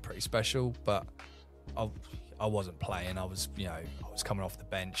of something pretty special, but I wasn't playing. I was coming off the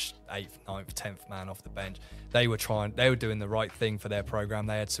bench, 8th, 9th, 10th man off the bench. They were doing the right thing for their program.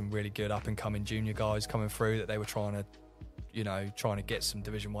 They had some really good up and coming junior guys coming through that they were trying to get some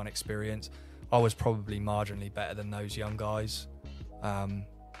Division 1 experience. I was probably marginally better than those young guys.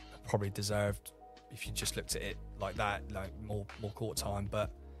 Probably deserved, if you just looked at it like that, like more court time,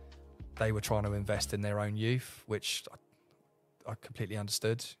 but they were trying to invest in their own youth, which I completely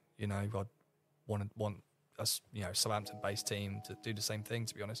understood. You know, I'd want us, Southampton-based team to do the same thing,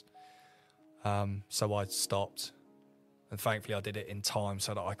 to be honest. So I stopped, and thankfully I did it in time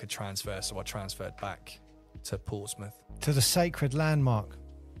so that I could transfer. So I transferred back to Portsmouth, to the sacred landmark.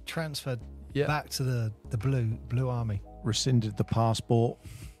 Transferred back to the blue army. Rescinded the passport.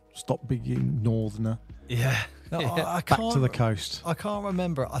 Stopped being northerner. Yeah. No, I back to the coast. I can't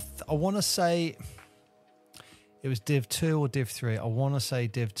remember. I want to say it was Div 2 or Div 3. I want to say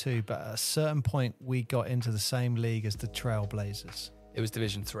Div 2, but at a certain point we got into the same league as the Trailblazers. It was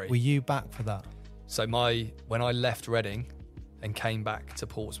Division 3. Were you back for that? So when I left Reading and came back to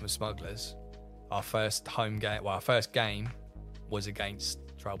Portsmouth Smugglers, our first game was against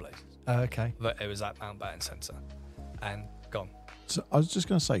Trailblazers. Oh, okay. But it was at Mountbatten Centre and gone. So I was just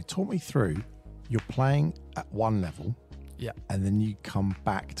going to say, talk me through, you're playing at one level, and then you come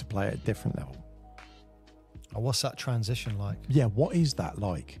back to play at a different level. Oh, what's that transition like? Yeah, what is that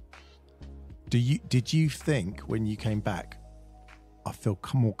like? Did you think when you came back, I feel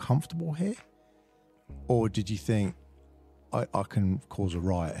more comfortable here? Or did you think I can cause a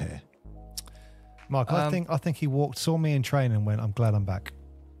riot here? Mark, I think he saw me in training and went, I'm glad I'm back.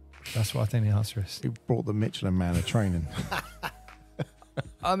 That's what I think the answer is. He brought the Michelin man of training.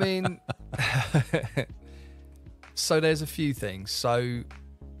 I mean, so there's a few things. So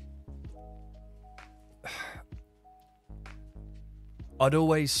I'd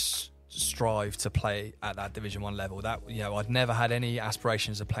always strive to play at that Division 1 level. That, I'd never had any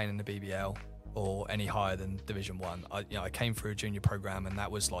aspirations of playing in the BBL or any higher than Division 1. I came through a junior program, and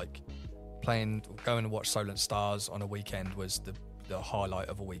that was like going to watch Solent Stars on a weekend was the highlight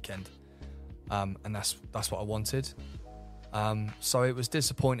of a weekend, and that's what I wanted. So it was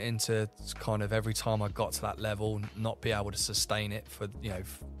disappointing to kind of every time I got to that level not be able to sustain it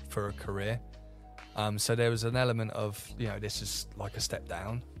for a career. So there was an element of this is like a step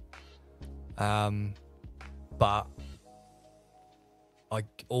down, but I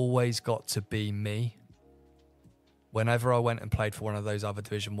always got to be me. Whenever I went and played for one of those other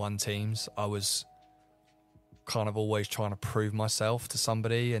Division 1 teams, I was kind of always trying to prove myself to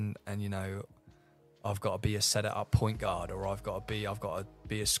somebody, and I've got to be a set it up point guard, or I've got to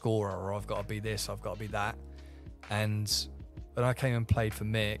be a scorer, or I've got to be this, I've got to be that. And when I came and played for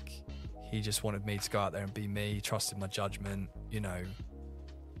Mick, he just wanted me to go out there and be me. He trusted my judgment,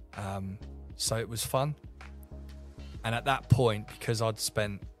 so it was fun. And at that point, because I'd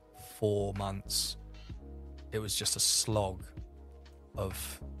spent 4 months, it was just a slog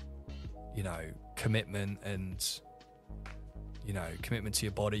of commitment and commitment to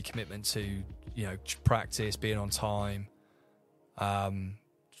your body, commitment to practice, being on time,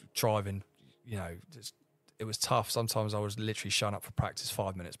 driving. It was tough. Sometimes I was literally showing up for practice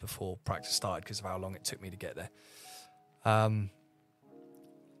 5 minutes before practice started because of how long it took me to get there.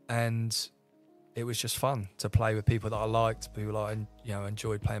 And it was just fun to play with people that I liked, people I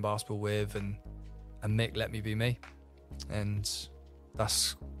enjoyed playing basketball with, and Mick let me be me. And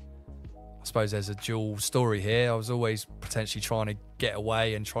that's, I suppose there's a dual story here. I was always potentially trying to get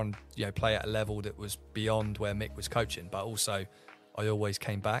away and trying to play at a level that was beyond where Mick was coaching, but also I always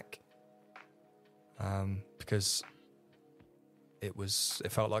came back because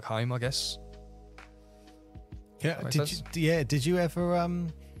it felt like home, I guess. Yeah. Makes Did sense? you? Did you ever?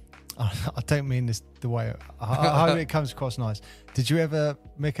 I don't mean this the way. I hope it comes across nice. Did you ever?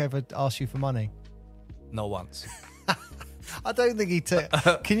 Mick ever ask you for money? Not once. I don't think he took.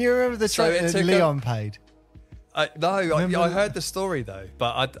 Can you remember the So trade it that took Leon paid? I Remember- heard the story though,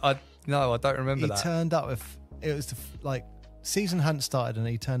 but I don't remember He that. turned up with. It was like season hadn't started, and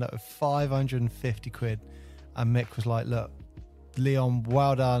he turned up with 550 quid, and Mick was like, "Look, Leon,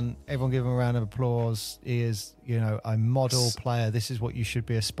 well done. Everyone give him a round of applause. He is, a model player. This is what you should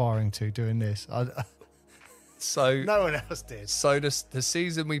be aspiring to, doing this." So No one else did. So the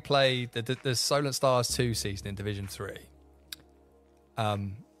season we played, the Solent Stars 2 season in Division 3,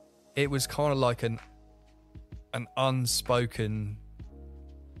 it was kind of like an unspoken.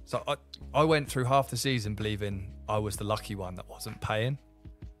 So I went through half the season believing I was the lucky one that wasn't paying,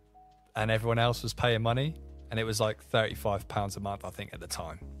 and everyone else was paying money, and it was like £35 a month, I think, at the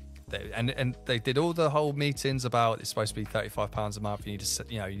time. And they did all the whole meetings about it's supposed to be £35 a month. You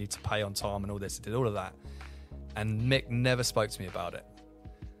need to pay on time and all this. They did all of that. And Mick never spoke to me about it.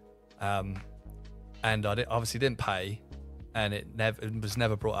 And I obviously didn't pay, and it was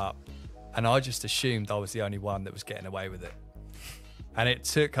never brought up. And I just assumed I was the only one that was getting away with it. And it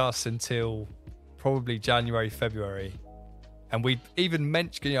took us until probably January, February. And we even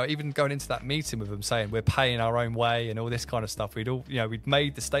mentioned, even going into that meeting with them saying we're paying our own way and all this kind of stuff. We'd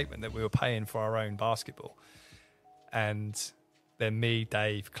made the statement that we were paying for our own basketball. And then me,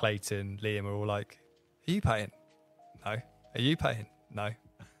 Dave, Clayton, Liam were all like, "Are you paying? No. Are you paying? No."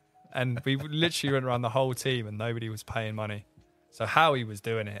 And we literally went around the whole team and nobody was paying money. So how he was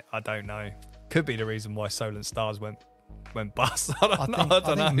doing it, I don't know. Could be the reason why Solent Stars went bust. I don't know. I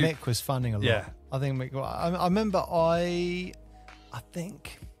think Mick was funding a lot. Yeah. I think Mick. I remember I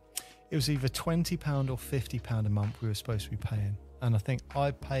think it was either £20 or £50 a month we were supposed to be paying, and I think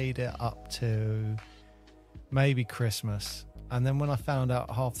I paid it up to maybe Christmas. And then when I found out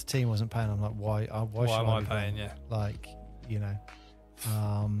half the team wasn't paying, I'm like, why should am I I be paying? Yeah. Like, yeah.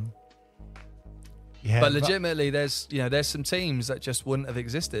 But legitimately, there's some teams that just wouldn't have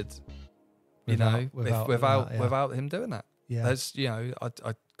existed, without him doing that. Yeah. There's,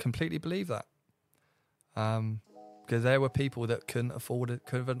 I completely believe that. Because there were people that couldn't have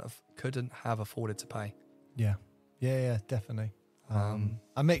afforded to pay. Yeah, definitely. And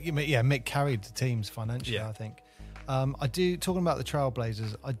Mick carried the teams financially. Yeah. I think. I do, talking about the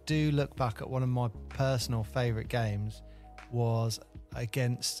Trailblazers, I do look back at one of my personal favourite games was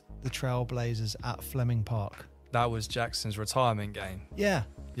against the Trailblazers at Fleming Park. That was Jackson's retirement game. Yeah.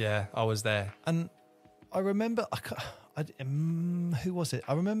 Yeah, I was there. And I remember, who was it?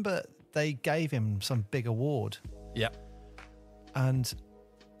 I remember they gave him some big award. Yeah. And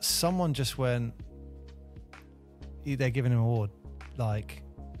someone just went, they're giving him an award. Like,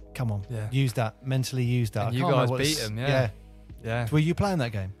 come on, mentally use that. And you guys beat him, yeah. Were you playing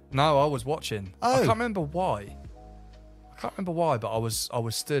that game? No, I was watching. Oh. I can't remember why, but I was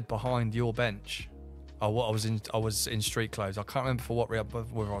stood behind your bench. I was in street clothes. I can't remember for what reason,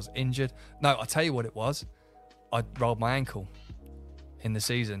 whether I was injured. No, I'll tell you what it was. I rolled my ankle in the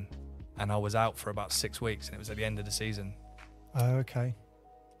season, and I was out for about 6 weeks, and it was at the end of the season. Oh, okay.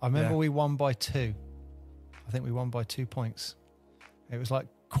 I remember we won by 2. I think we won by 2 points. It was like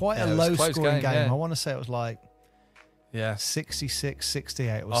quite a low-scoring game. Yeah. I want to say it was like 66,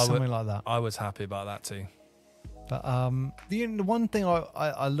 68 or something like that. I was happy about that too. But the one thing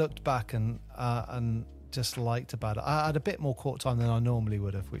I looked back and just liked about it, I had a bit more court time than I normally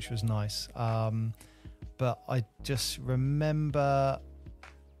would have, which was nice. But I just remember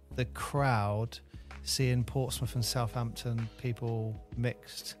the crowd seeing Portsmouth and Southampton people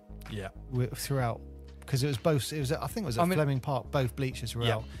mixed throughout, because it was both. I think it was at Fleming Park. Both bleachers were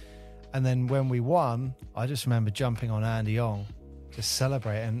out. And then when we won, I just remember jumping on Andy Ong, just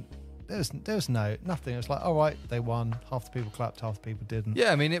celebrating. There was nothing. It was like, all right, they won. Half the people clapped, half the people didn't.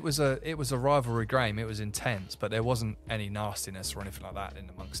 Yeah, I mean, it was a rivalry game. It was intense, but there wasn't any nastiness or anything like that in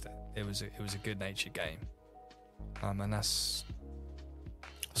amongst it. It was a good-natured game, and that's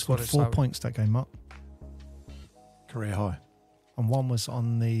scored 4 points that game, Mark. Career high. And one was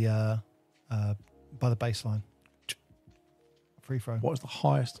on the by the baseline. Free throw. What was the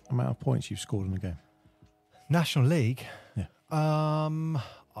highest amount of points you've scored in a game? National League? Yeah.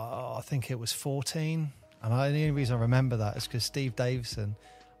 I think it was 14. And the only reason I remember that is because Steve Davison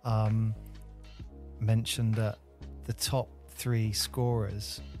mentioned that the top 3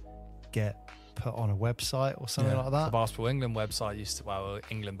 scorers get put on a website or something like that. The Basketball England website used to,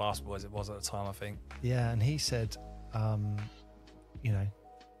 England Basketball as it was at the time, I think. Yeah, and he said,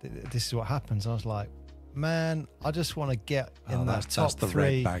 this is what happens. I was like, man, I just want to get in that top that's the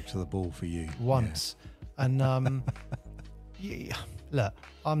three red bag to the ball for you. once. And look,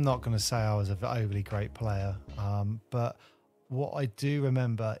 I'm not going to say I was an overly great player, but what I do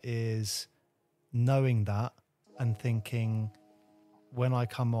remember is knowing that and thinking, when I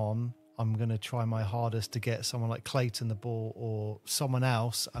come on, I'm going to try my hardest to get someone like Clayton the ball or someone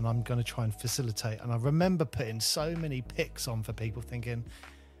else, and I'm going to try and facilitate. And I remember putting so many picks on for people, thinking,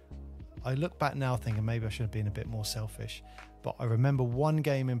 I look back now thinking maybe I should have been a bit more selfish. But I remember one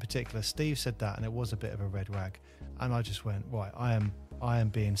game in particular, Steve said that, and it was a bit of a red rag. And I just went, right, I am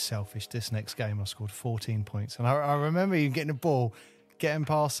being selfish. This next game I scored 14 points. And I remember you getting the ball, getting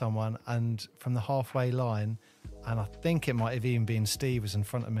past someone, and from the halfway line, and I think it might have even been Steve was in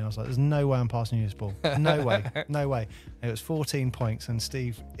front of me. I was like, there's no way I'm passing you this ball. No way. No way. And it was 14 points, and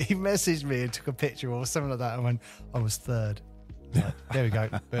Steve, he messaged me and took a picture or something like that, and went, I was third. Like, there we go.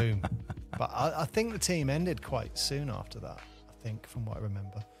 Boom. But I think the team ended quite soon after that, I think, from what I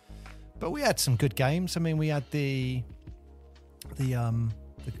remember. But we had some good games. I mean, we had a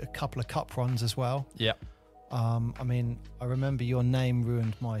couple of cup runs as well. Yeah. I mean, I remember your name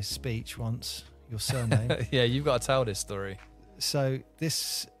ruined my speech once, your surname. Yeah, you've got to tell this story. So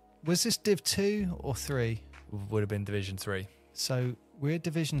was this Div 2 or 3? Would have been Division 3. So we're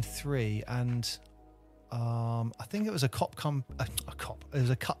Division 3, and I think it was a cup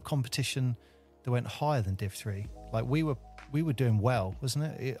competition that went higher than Div 3. Like we were doing well,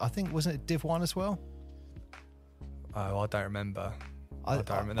 wasn't it? I think, wasn't it Div 1 as well? Oh, I don't remember. I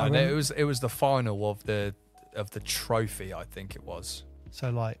don't remember. No, it was the final of the trophy, I think it was. So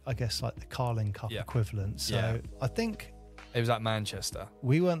like, I guess like the Carling Cup equivalent. So I think it was at Manchester.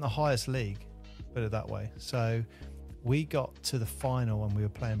 We weren't the highest league, put it that way. So we got to the final when we were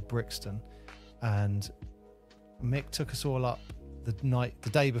playing Brixton, and Mick took us all up the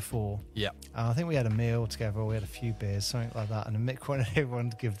day before. Yeah. And I think we had a meal together, we had a few beers, something like that. And Mick wanted everyone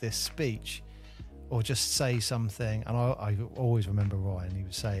to give this speech or just say something. And I always remember Ryan, he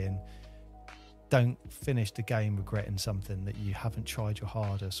was saying, don't finish the game regretting something that you haven't tried your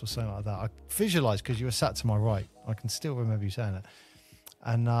hardest or something like that. I visualised, because you were sat to my right. I can still remember you saying it.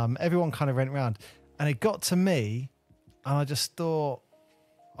 And everyone kind of went around. And it got to me, and I just thought,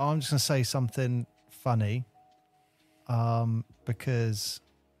 I'm just going to say something funny, because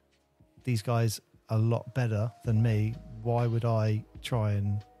these guys are a lot better than me. Why would I try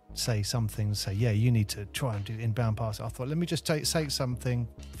and say something and say, yeah, you need to try and do inbound pass? I thought, let me just say something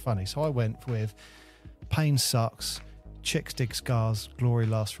funny. So I went with, Payne sucks, chicks dig scars, glory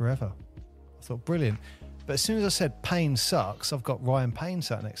lasts forever. I thought, brilliant. But as soon as I said Payne sucks, I've got Ryan Payne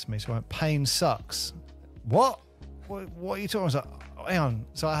sat next to me. So I went, Payne sucks. What are you talking about? I was like, oh, hang on.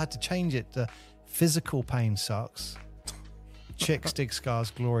 So I had to change it to physical pain sucks, chicks dig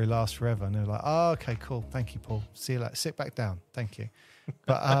scars, glory lasts forever. And they were like, oh, okay, cool. Thank you, Paul. See you later. Sit back down. Thank you.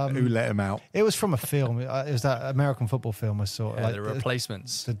 But who let him out? It was from a film. It was that American football film I saw. Yeah, like the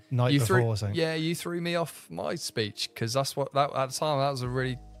Replacements. The night before or something. Yeah, you threw me off my speech, because that's what at the time that was a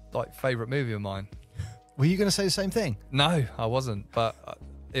really favourite movie of mine. Were you going to say the same thing? No, I wasn't. But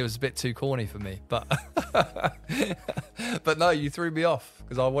it was a bit too corny for me. But but no, you threw me off,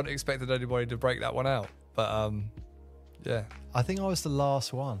 because I wouldn't expected anybody to break that one out. But yeah, I think I was the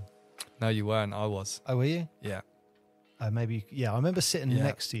last one. No, you weren't. I was. Oh, were you? Yeah. Maybe, yeah. I remember sitting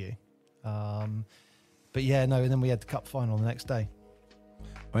next to you. But yeah, no, and then we had the cup final the next day.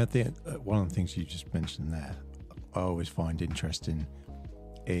 I think one of the things you just mentioned there, I always find interesting,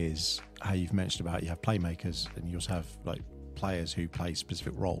 is how you've mentioned about you have playmakers and you also have like players who play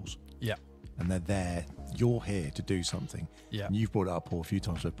specific roles. Yeah. And they're there, you're here to do something. Yeah. And you've brought it up, Paul, a few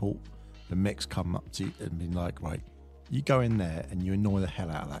times with Paul. The mix come up to you and been like, right, you go in there and you annoy the hell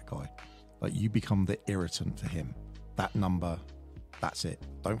out of that guy. Like, you become the irritant for him. That number, that's it.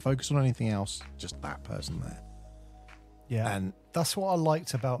 Don't focus on anything else, just that person there. Yeah. And that's what I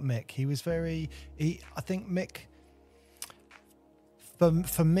liked about Mick. He was I think Mick,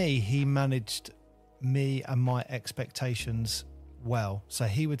 for me, he managed me and my expectations well. So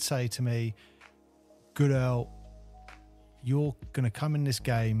he would say to me, Goodell, you're going to come in this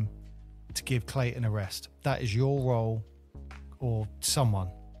game to give Clayton a rest. That is your role, or someone.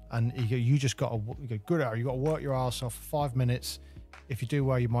 And you just got to go, Goodell, you got to work your ass off for 5 minutes. If you do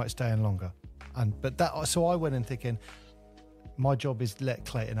well, you might stay in longer. So I went in thinking, my job is let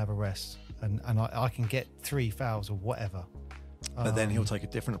Clayton have a rest, and I can get 3 fouls or whatever. But then he'll take a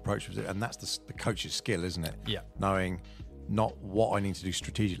different approach with it, and that's the coach's skill, isn't it? Yeah. Knowing not what I need to do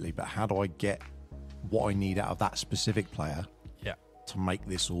strategically, but how do I get what I need out of that specific player to make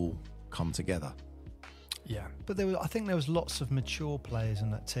this all come together. Yeah. But I think there was lots of mature players in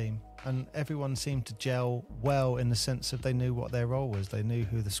that team, and everyone seemed to gel well in the sense of they knew what their role was. They knew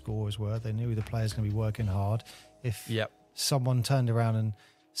who the scorers were. They knew the players going to be working hard. If someone turned around and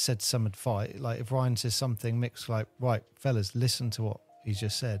said some advice, like if Ryan says something, Mick's like, right, fellas, listen to what he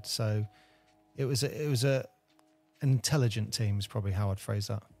just said. So it was an intelligent team is probably how I'd phrase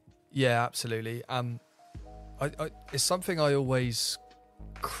that. Yeah, absolutely. It's something I always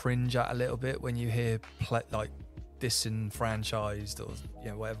cringe at a little bit when you hear like disenfranchised or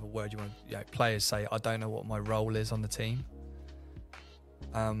whatever word you want. Players say, "I don't know what my role is on the team."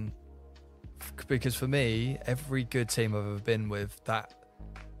 Because for me, every good team I've ever been with, that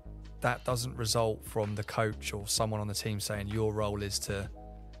doesn't result from the coach or someone on the team saying your role is to,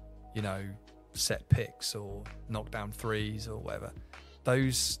 set picks or knock down threes or whatever.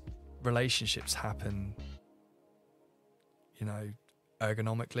 Those relationships happen,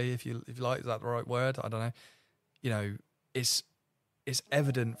 ergonomically, if you like, is that the right word? I don't know. It's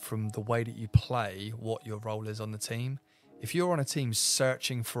evident from the way that you play what your role is on the team. If you're on a team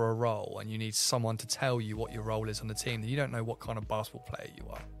searching for a role and you need someone to tell you what your role is on the team, then you don't know what kind of basketball player you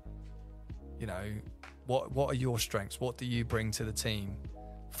are. What are your strengths? What do you bring to the team?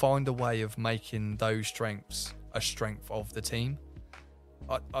 Find a way of making those strengths a strength of the team.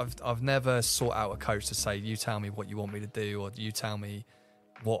 I've never sought out a coach to say, you tell me what you want me to do, or you tell me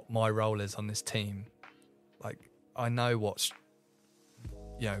what my role is on this team. Like, I know what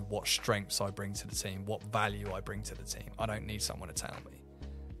strengths I bring to the team, what value I bring to the team. I don't need someone to tell me.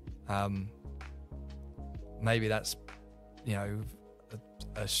 Maybe that's,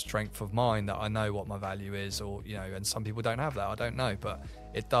 a strength of mine, that I know what my value is, or, and some people don't have that. I don't know, but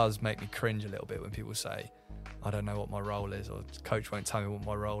it does make me cringe a little bit when people say, I don't know what my role is, or coach won't tell me what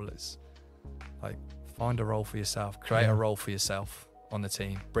my role is. Like, find a role for yourself, create a role for yourself on the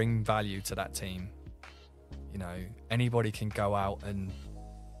team, bring value to that team. Anybody can go out and,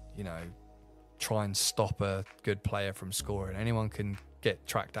 try and stop a good player from scoring. Anyone can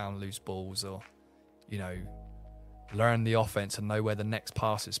track down loose balls, or, learn the offense and know where the next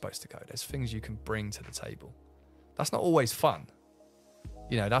pass is supposed to go. There's things you can bring to the table. That's not always fun.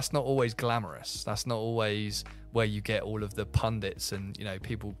 That's not always glamorous. That's not always where you get all of the pundits and,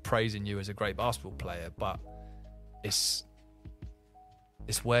 people praising you as a great basketball player, but it's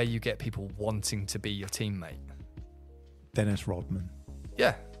where you get people wanting to be your teammate. Dennis Rodman.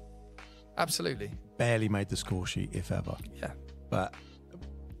 Yeah, absolutely. Barely made the score sheet, if ever. Yeah. But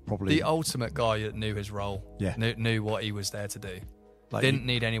probably the ultimate guy that knew his role. Yeah. Knew what he was there to do. Like, didn't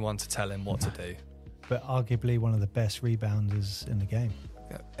need anyone to tell him what to do. But arguably one of the best rebounders in the game.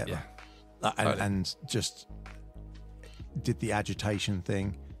 Ever. Yeah. And just did the agitation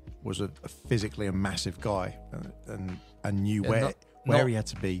thing, was physically a massive guy, and knew where he had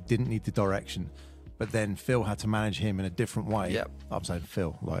to be, didn't need the direction. But then Phil had to manage him in a different way. Yep. I'm saying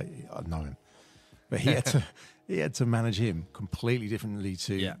Phil, like, I know him. But he had to manage him completely differently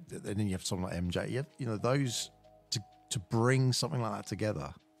to, and then you have someone like MJ. You have, those to bring something like that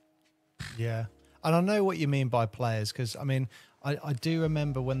together. Yeah. And I know what you mean by players, because, I do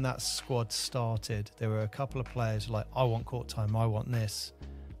remember when that squad started, there were a couple of players like, I want court time, I want this.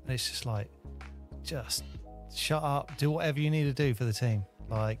 And it's just like, just shut up, do whatever you need to do for the team.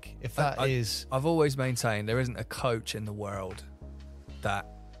 Like, if I've always maintained there isn't a coach in the world that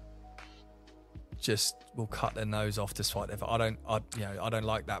just will cut their nose off to spite I don't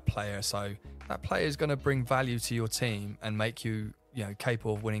like that player. So that player is going to bring value to your team and make you,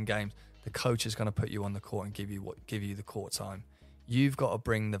 capable of winning games. The coach is going to put you on the court and give you the court time. You've got to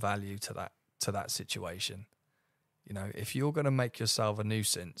bring the value to that situation. If you're going to make yourself a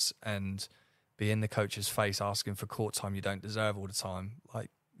nuisance and be in the coach's face asking for court time you don't deserve all the time, like,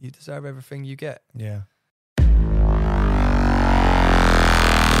 you deserve everything you get. Yeah.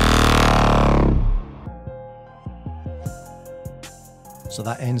 So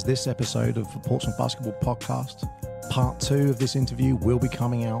that ends this episode of the Portsmouth Basketball Podcast. Part 2 of this interview will be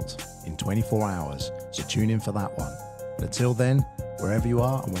coming out in 24 hours, so tune in for that one. But until then, wherever you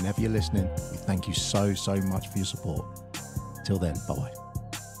are and whenever you're listening, we thank you so much for your support. Till then, bye-bye.